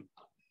hearing me.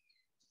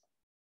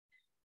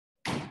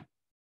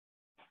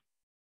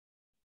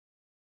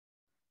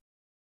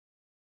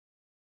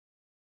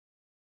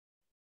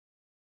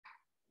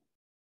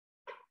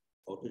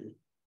 Okay.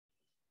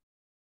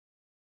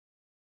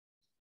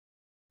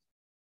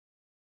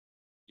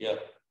 Yeah.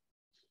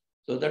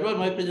 So that was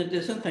my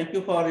presentation. Thank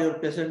you for your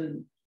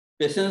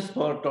patience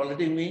for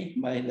tolerating me,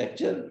 my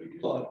lecture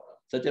for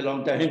such a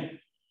long time.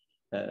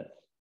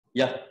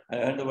 Yeah, I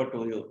hand over to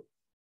you.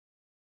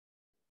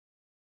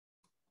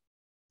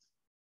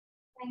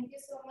 Thank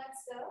you so much,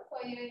 sir,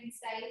 for your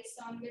insights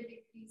on the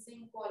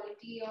decreasing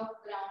quality of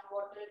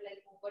groundwater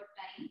over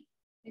time.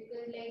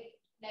 Because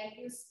like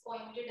you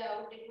pointed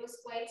out, it was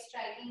quite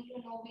striking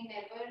to know we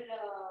never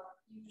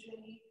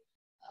usually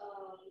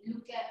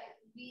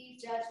we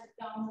judge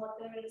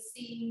groundwater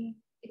seeing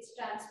its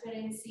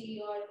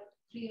transparency or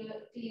clear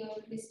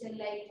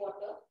crystal-like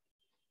water,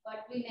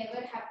 but we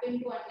never happen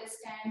to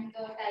understand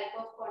the type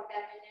of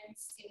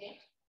contaminants in it.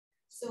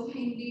 So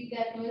indeed,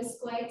 that was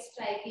quite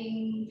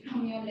striking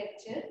from your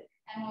lecture,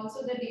 and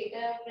also the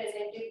data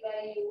presented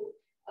by you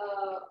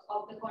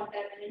of the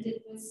contaminants.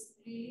 It was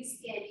really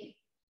scary.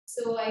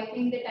 So I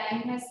think the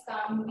time has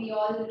come. We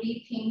all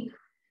rethink,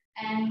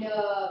 and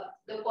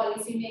the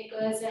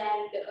policymakers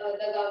and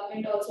the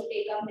government also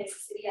take up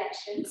necessary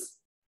actions.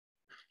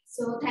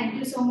 So thank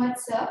you so much,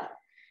 sir.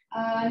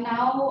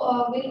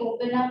 Now we'll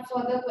open up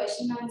for the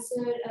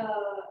question-answer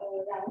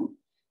round.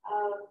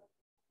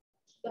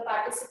 The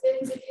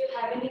participants, if you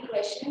have any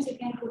questions, you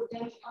can put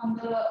them on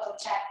the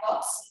chat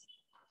box.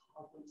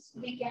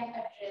 We can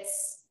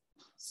address.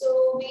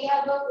 So we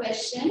have a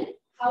question.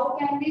 How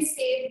can we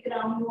save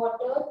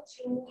groundwater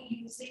through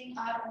using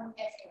our own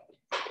effort?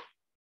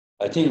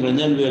 I think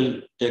Ranjan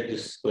will take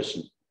this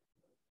question.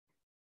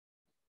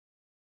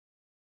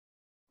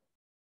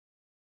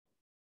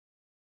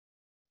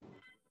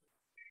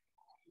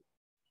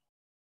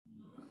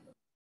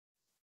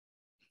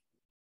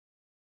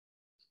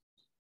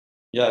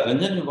 Yeah,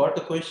 Ranjan, you got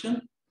the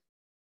question?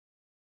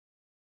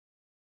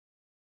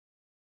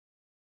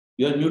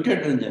 You are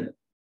muted, Ranjan.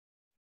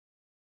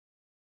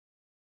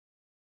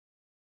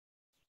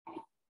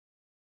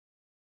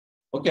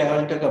 Okay, I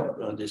will take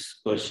up this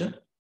question.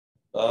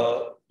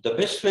 The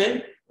best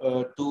way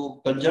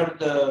to conserve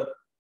the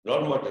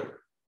groundwater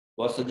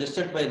was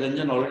suggested by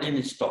Ranjan already in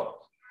his talk,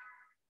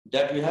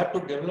 that we have to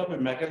develop a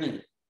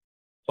mechanism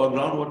for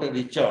groundwater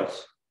recharge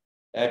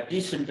at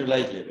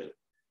decentralized level.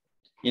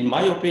 In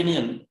my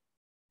opinion,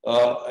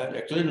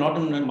 actually not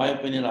in my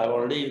opinion, I've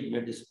already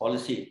made this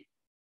policy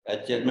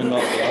as chairman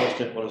of the Bihar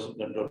State Pollution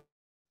Control.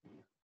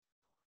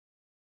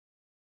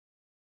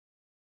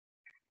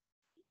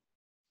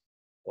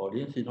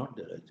 Audience is not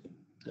there, I think.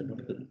 They're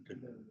not connected.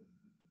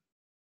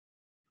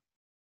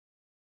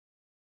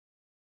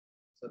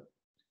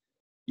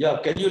 Yeah,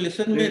 can you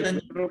listen to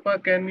me? Rupa,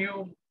 can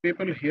you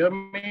people hear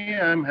me?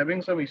 I'm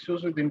having some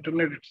issues with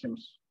internet, it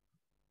seems.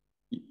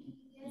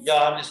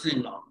 Yeah, I'm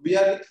listening now. We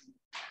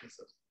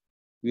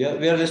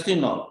are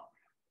listening now.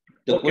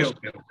 The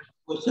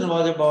question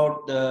was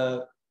about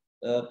the,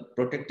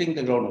 protecting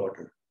the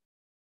groundwater.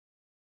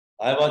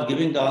 I was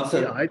giving the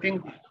answer. Yeah, I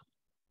think.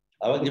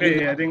 I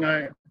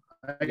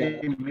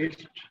think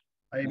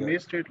I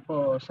missed it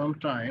for some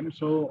time.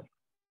 So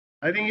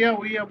I think, yeah,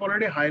 we have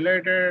already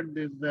highlighted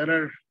this.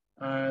 There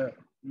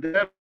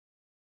are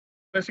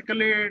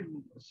basically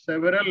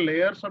several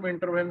layers of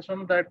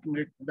intervention that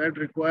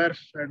requires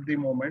at the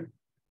moment.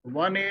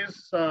 One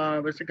is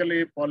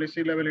basically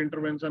policy level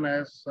intervention,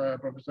 as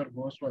Professor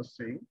Ghosh was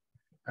saying,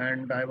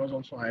 and I was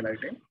also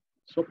highlighting.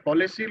 So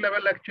policy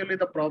level, actually,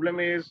 the problem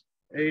is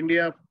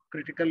India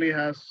critically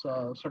has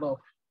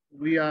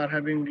we are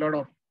having a lot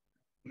of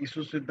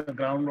issues with the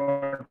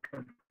groundwater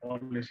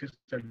policies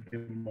at the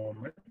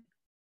moment.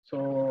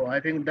 So I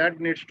think that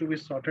needs to be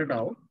sorted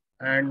out,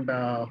 and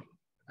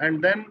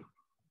then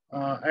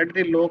at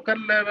the local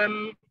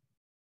level,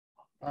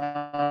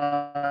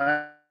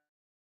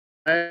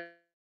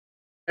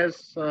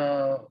 as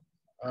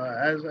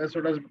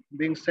what was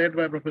being said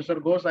by Professor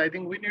Ghosh, I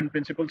think we need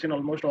principles in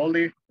almost all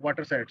the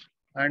water sets,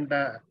 and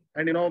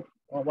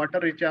water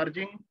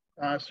recharging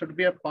should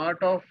be a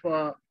part of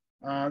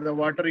the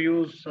water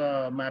use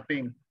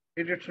mapping.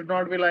 It should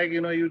not be like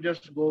you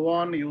just go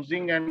on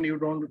using and you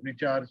don't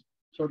recharge.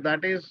 So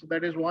that is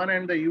one,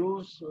 and the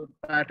use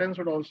patterns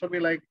should also be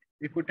like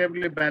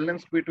equitably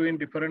balanced between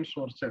different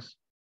sources.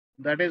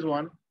 That is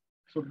one.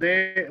 So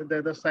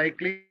the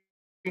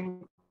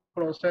cycling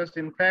process,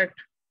 in fact,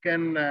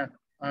 can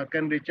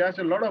recharge.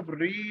 A lot of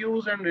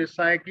reuse and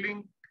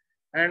recycling,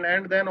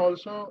 and then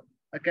also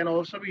can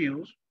also be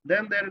used.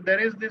 Then there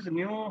is this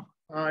new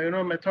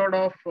method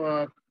of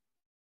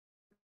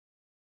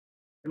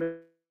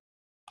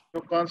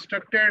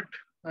constructed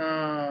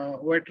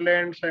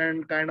wetlands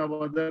and kind of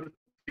other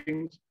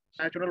things.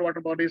 Natural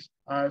water bodies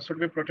should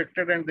be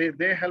protected, and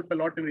they help a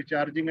lot in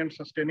recharging and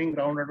sustaining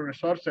groundwater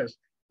resources.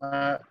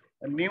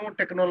 new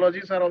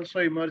technologies are also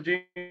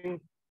emerging.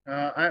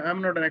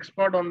 I'm not an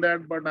expert on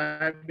that, but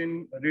I have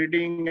been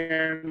reading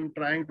and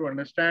trying to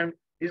understand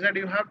is that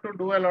you have to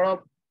do a lot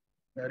of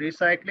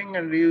recycling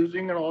and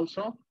reusing, and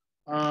also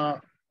uh,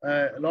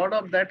 a lot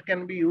of that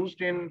can be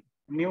used in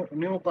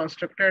new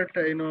constructed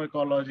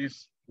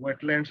ecologies,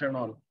 wetlands and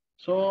all.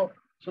 So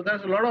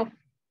there's a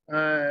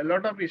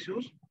lot of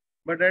issues,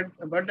 but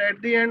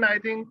at the end, I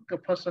think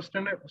for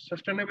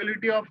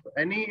sustainability of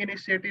any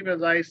initiative,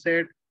 as I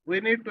said, we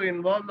need to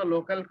involve the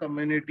local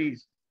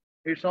communities.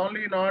 It's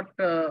only not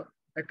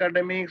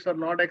academics or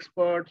not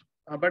experts,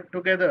 but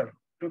together,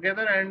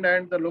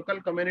 and the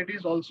local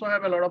communities also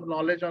have a lot of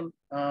knowledge on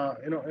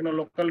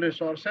local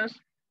resources,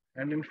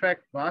 and in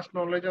fact vast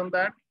knowledge on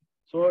that.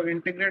 So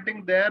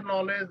integrating their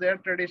knowledge, their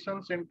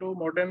traditions into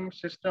modern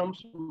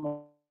systems,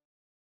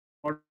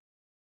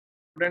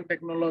 modern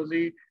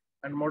technology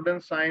and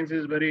modern science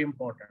is very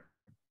important.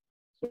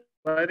 So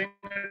I think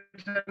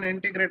it's an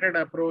integrated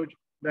approach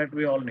that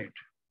we all need.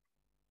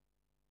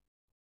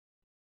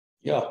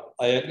 Yeah,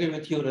 I agree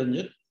with you,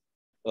 Ranjan.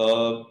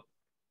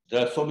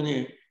 There are so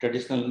many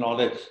traditional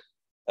knowledge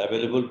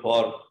available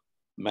for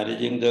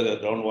managing the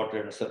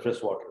groundwater and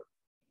surface water.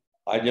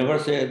 I never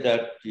say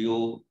that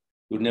you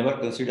never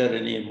consider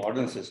any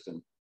modern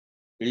system.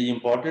 It is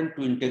important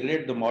to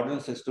integrate the modern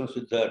systems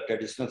with the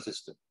traditional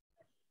system.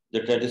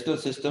 The traditional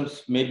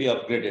systems may be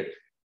upgraded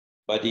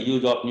by the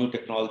use of new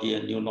technology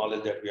and new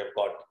knowledge that we have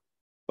got.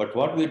 But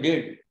what we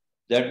did,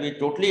 that we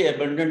totally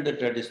abandoned the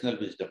traditional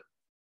wisdom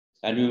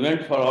and we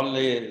went for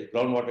only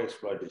groundwater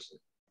exploitation.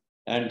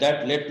 And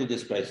that led to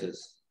this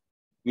crisis.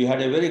 We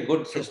had a very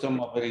good system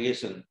of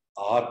irrigation,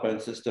 a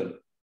harp system,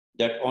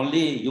 that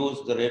only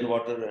used the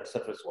rainwater and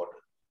surface water,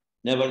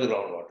 never the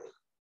groundwater.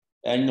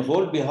 And in the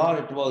whole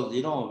Bihar, it was,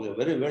 a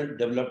very well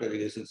developed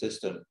irrigation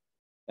system.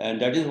 And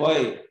that is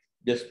why,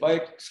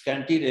 despite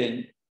scanty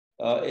rain,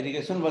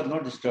 irrigation was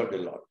not disturbed a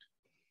lot.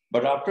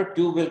 But after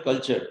tube well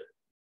culture,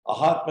 a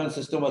harp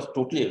system was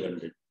totally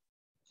abandoned.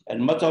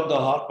 And much of the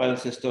harp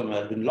system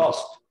has been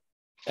lost.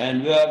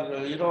 And we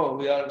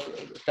are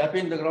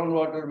tapping the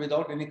groundwater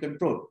without any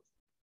control.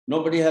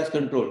 Nobody has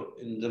control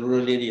in the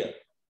rural area.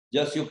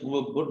 Just you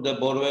put the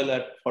borewell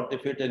at 40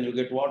 feet and you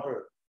get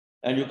water,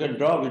 and you can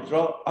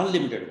withdraw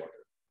unlimited water.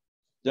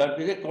 That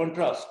is a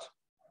contrast.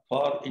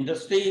 For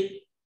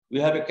industry, we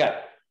have a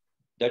cap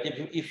that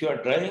if you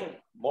are drying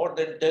more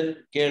than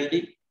 10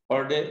 KLD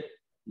per day,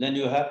 then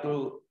you have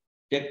to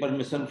take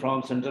permission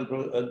from Central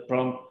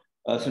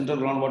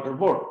Groundwater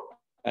Board,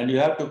 and you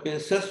have to pay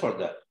cess for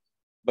that.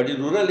 But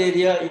in rural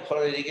area,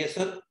 for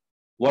irrigation,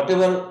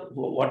 whatever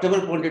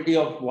quantity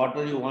of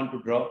water you want to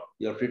draw,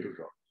 you are free to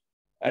draw.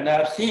 And I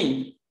have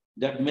seen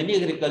that many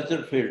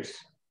agricultural fields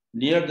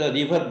near the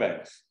river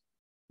banks,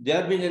 they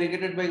are being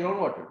irrigated by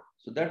groundwater.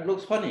 So that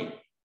looks funny.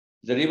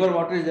 The river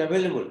water is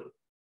available,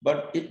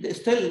 but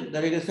still the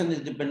irrigation is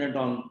dependent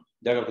on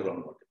that of the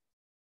groundwater.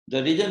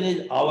 The reason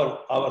is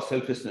our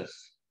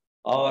selfishness,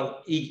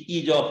 our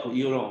ease of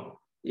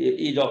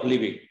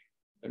living,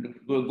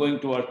 going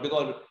towards,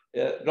 because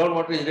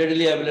groundwater is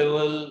readily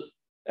available,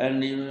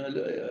 and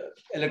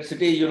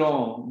electricity,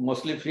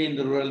 mostly free in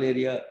the rural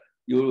area.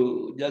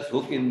 You just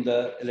hook in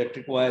the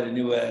electric wire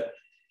anywhere,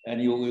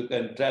 and you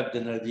can trap the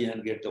energy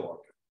and get the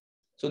water.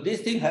 So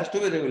this thing has to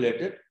be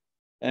regulated,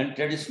 and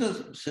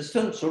traditional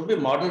systems should be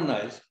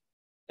modernized,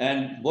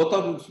 and both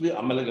of them should be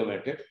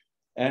amalgamated,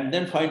 and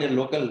then find a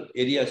local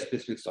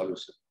area-specific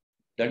solution.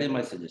 That is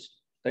my suggestion.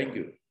 Thank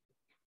you.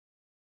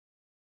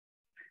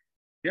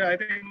 Yeah, I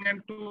think,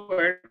 and to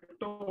add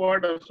to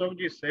what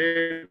Ashokji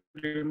said,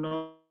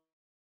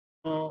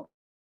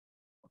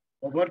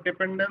 over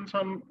dependence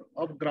on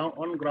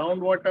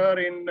groundwater,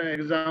 in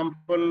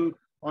example,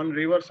 on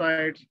river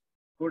sides,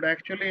 could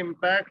actually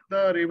impact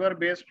the river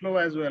base flow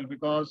as well,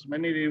 because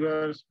many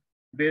rivers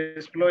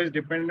base flow is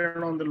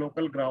dependent on the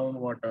local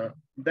groundwater.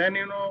 Then,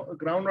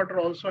 groundwater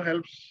also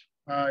helps,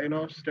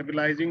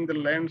 stabilizing the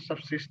land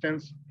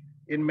subsistence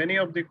in many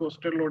of the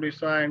coastal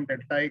Odisha and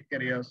deltaic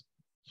areas.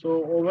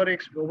 So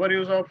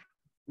overuse of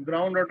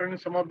groundwater in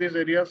some of these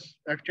areas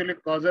actually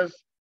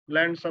causes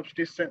land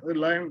subsistence,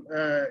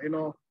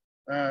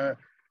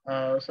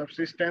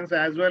 subsistence,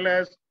 as well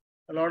as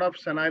a lot of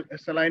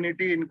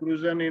salinity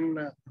inclusion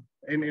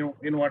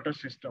in water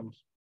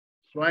systems.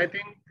 So I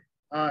think,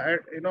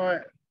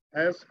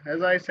 as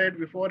I said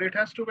before, it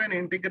has to be an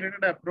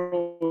integrated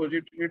approach.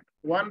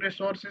 One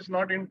resource is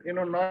not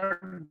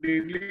not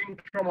dealing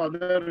from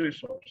other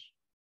resource.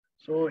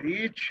 So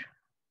each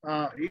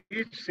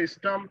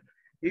system,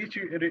 each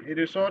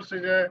resource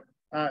is a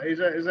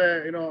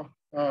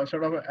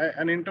sort of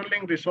an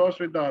interlinked resource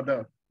with the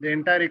other, the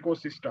entire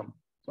ecosystem.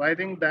 So I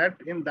think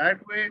that in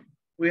that way,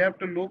 we have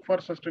to look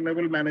for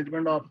sustainable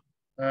management of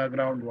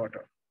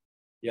groundwater.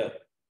 Yeah.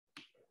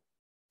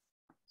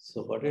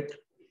 So got it?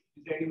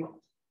 Not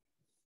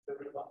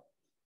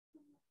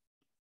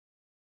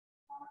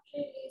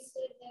really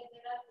said that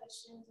there are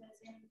questions as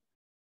in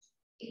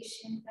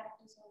Asian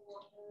practice of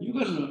water. You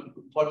can,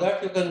 for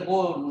that you can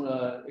go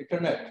on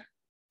internet.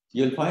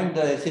 You'll find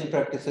the Asian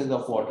practices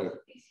of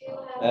water. If you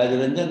As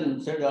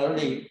Ranjan said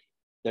already,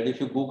 that if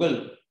you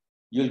Google,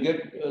 you'll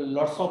get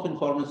lots of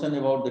information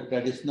about the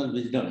traditional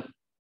wisdom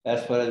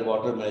as far as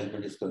water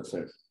management is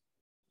concerned.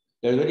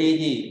 It's very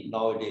easy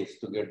nowadays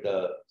to get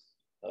the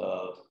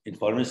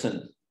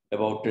information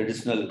about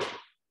traditional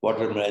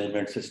water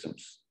management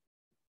systems.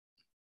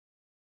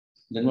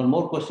 Then one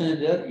more question is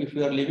there. If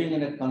we are living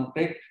in a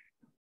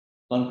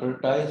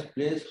concretized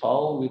place,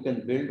 how we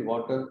can build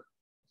water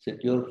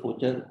secure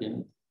future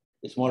in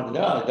small?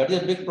 Yeah, that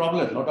is a big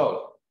problem, no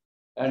doubt.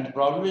 And the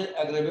problem is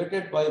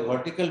aggravated by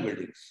vertical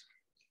buildings.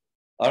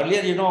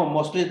 Earlier, you know,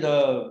 mostly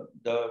the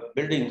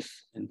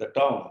buildings in the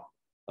town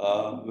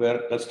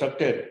were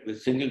constructed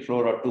with single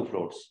floor or 2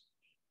 floors.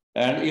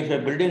 And if a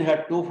building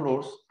had 2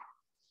 floors,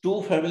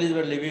 2 families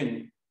were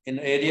living in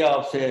an area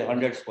of say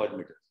 100 square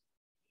meters.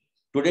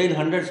 Today in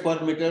 100 square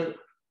meter,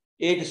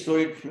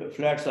 8-story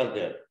flats are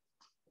there.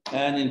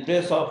 And in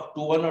place of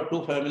 1 or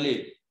 2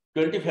 families,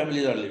 20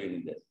 families are living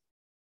in there.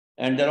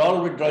 And they're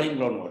all withdrawing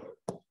groundwater.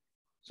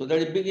 So that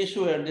is a big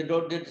issue, and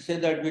they say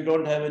that we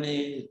don't have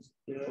any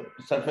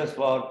surface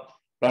for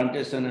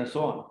plantation and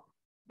so on.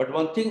 But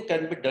one thing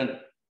can be done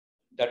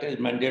that is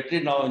mandatory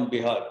now in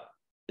Bihar,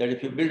 that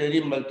if you build any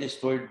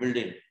multi-storied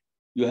building,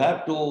 you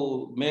have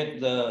to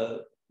make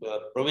the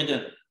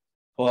provision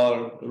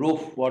for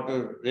roof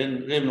water,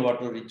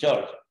 rainwater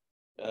recharge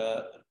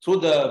through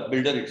the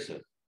builder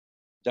itself.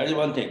 That is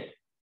one thing.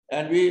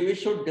 And we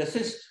should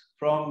desist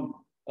from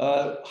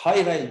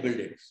high-rise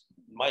buildings,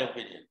 in my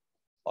opinion.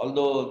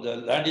 Although the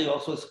land is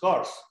also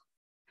scarce,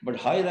 but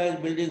high-rise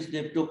buildings,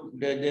 they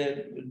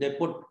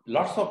put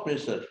lots of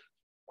pressure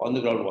on the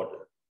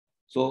groundwater.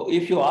 So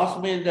if you ask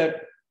me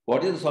that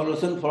what is the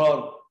solution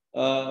for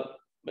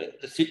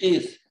the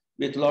cities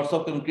with lots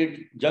of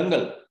concrete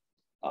jungle,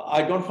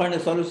 I don't find a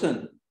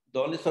solution.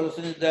 The only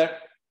solution is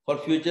that for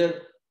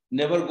future,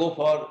 never go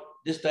for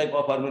this type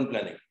of urban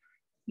planning.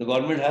 The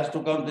government has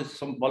to come with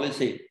some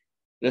policy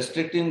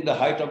restricting the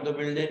height of the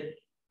building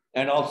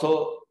and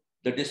also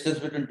the distance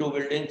between 2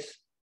 buildings.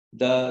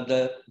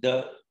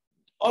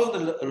 All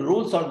the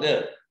rules are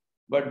there,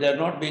 but they are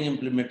not being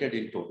implemented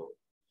in total.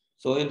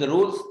 So in the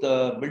rules,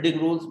 the building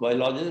rules,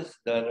 bylaws,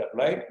 they are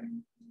applied.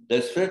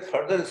 The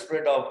further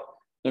spread of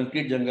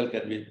concrete jungle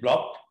can be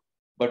blocked.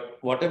 But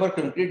whatever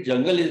concrete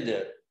jungle is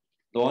there,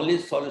 the only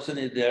solution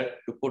is there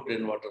to put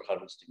rainwater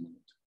harvesting in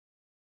it.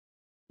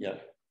 Yeah.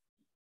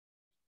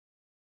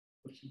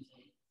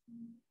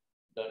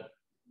 Done.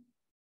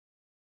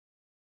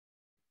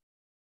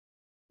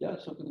 Yeah,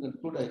 so we can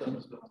conclude, I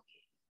think.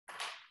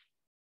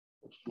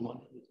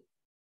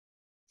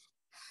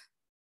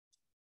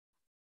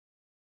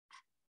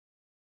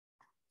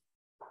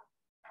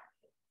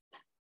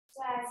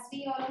 So as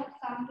we all have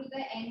come to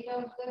the end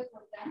of the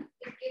program,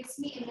 it gives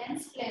me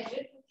immense pleasure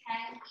to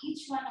thank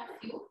each one of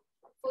you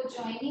for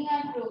joining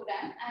our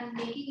program and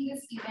making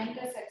this event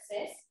a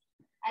success.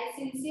 I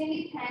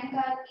sincerely thank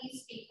our key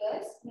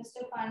speakers,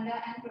 Mr.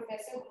 Panda and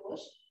Professor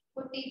Ghosh,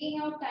 for taking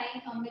out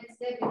time amidst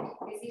their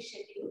busy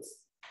schedules.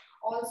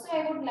 Also,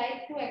 I would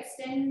like to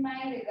extend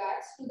my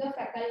regards to the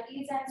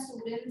faculties and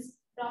students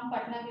from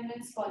Patna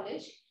Women's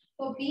College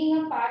for being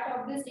a part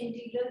of this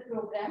integral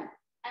program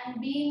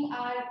and being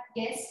our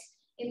guests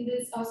in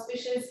this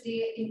auspicious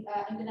day,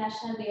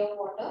 International Day of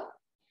Water.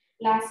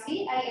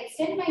 Lastly, I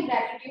extend my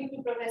gratitude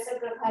to Professor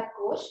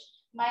Ghosh,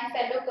 my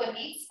fellow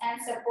colleagues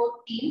and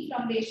support team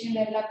from the Asian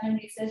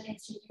Development Research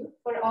Institute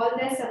for all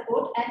their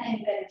support and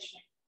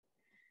encouragement.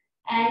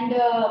 And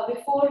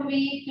before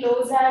we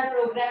close our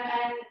program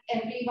and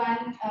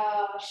everyone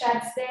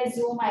shuts their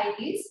Zoom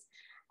IDs,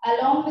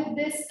 along with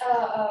this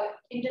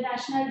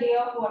International Day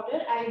of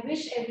Water, I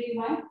wish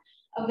everyone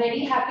a very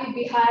happy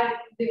Bihar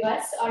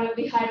Divas or a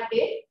Bihar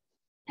Day.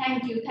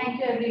 Thank you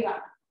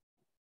everyone.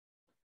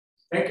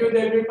 Thank you,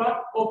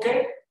 Devipa.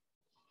 Okay.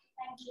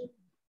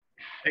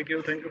 Thank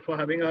you. Thank you for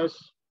having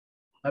us.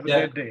 Have a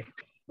great day.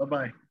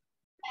 Bye-bye.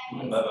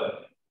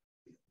 Bye-bye.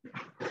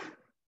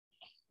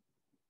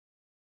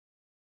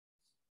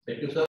 Thank you, sir.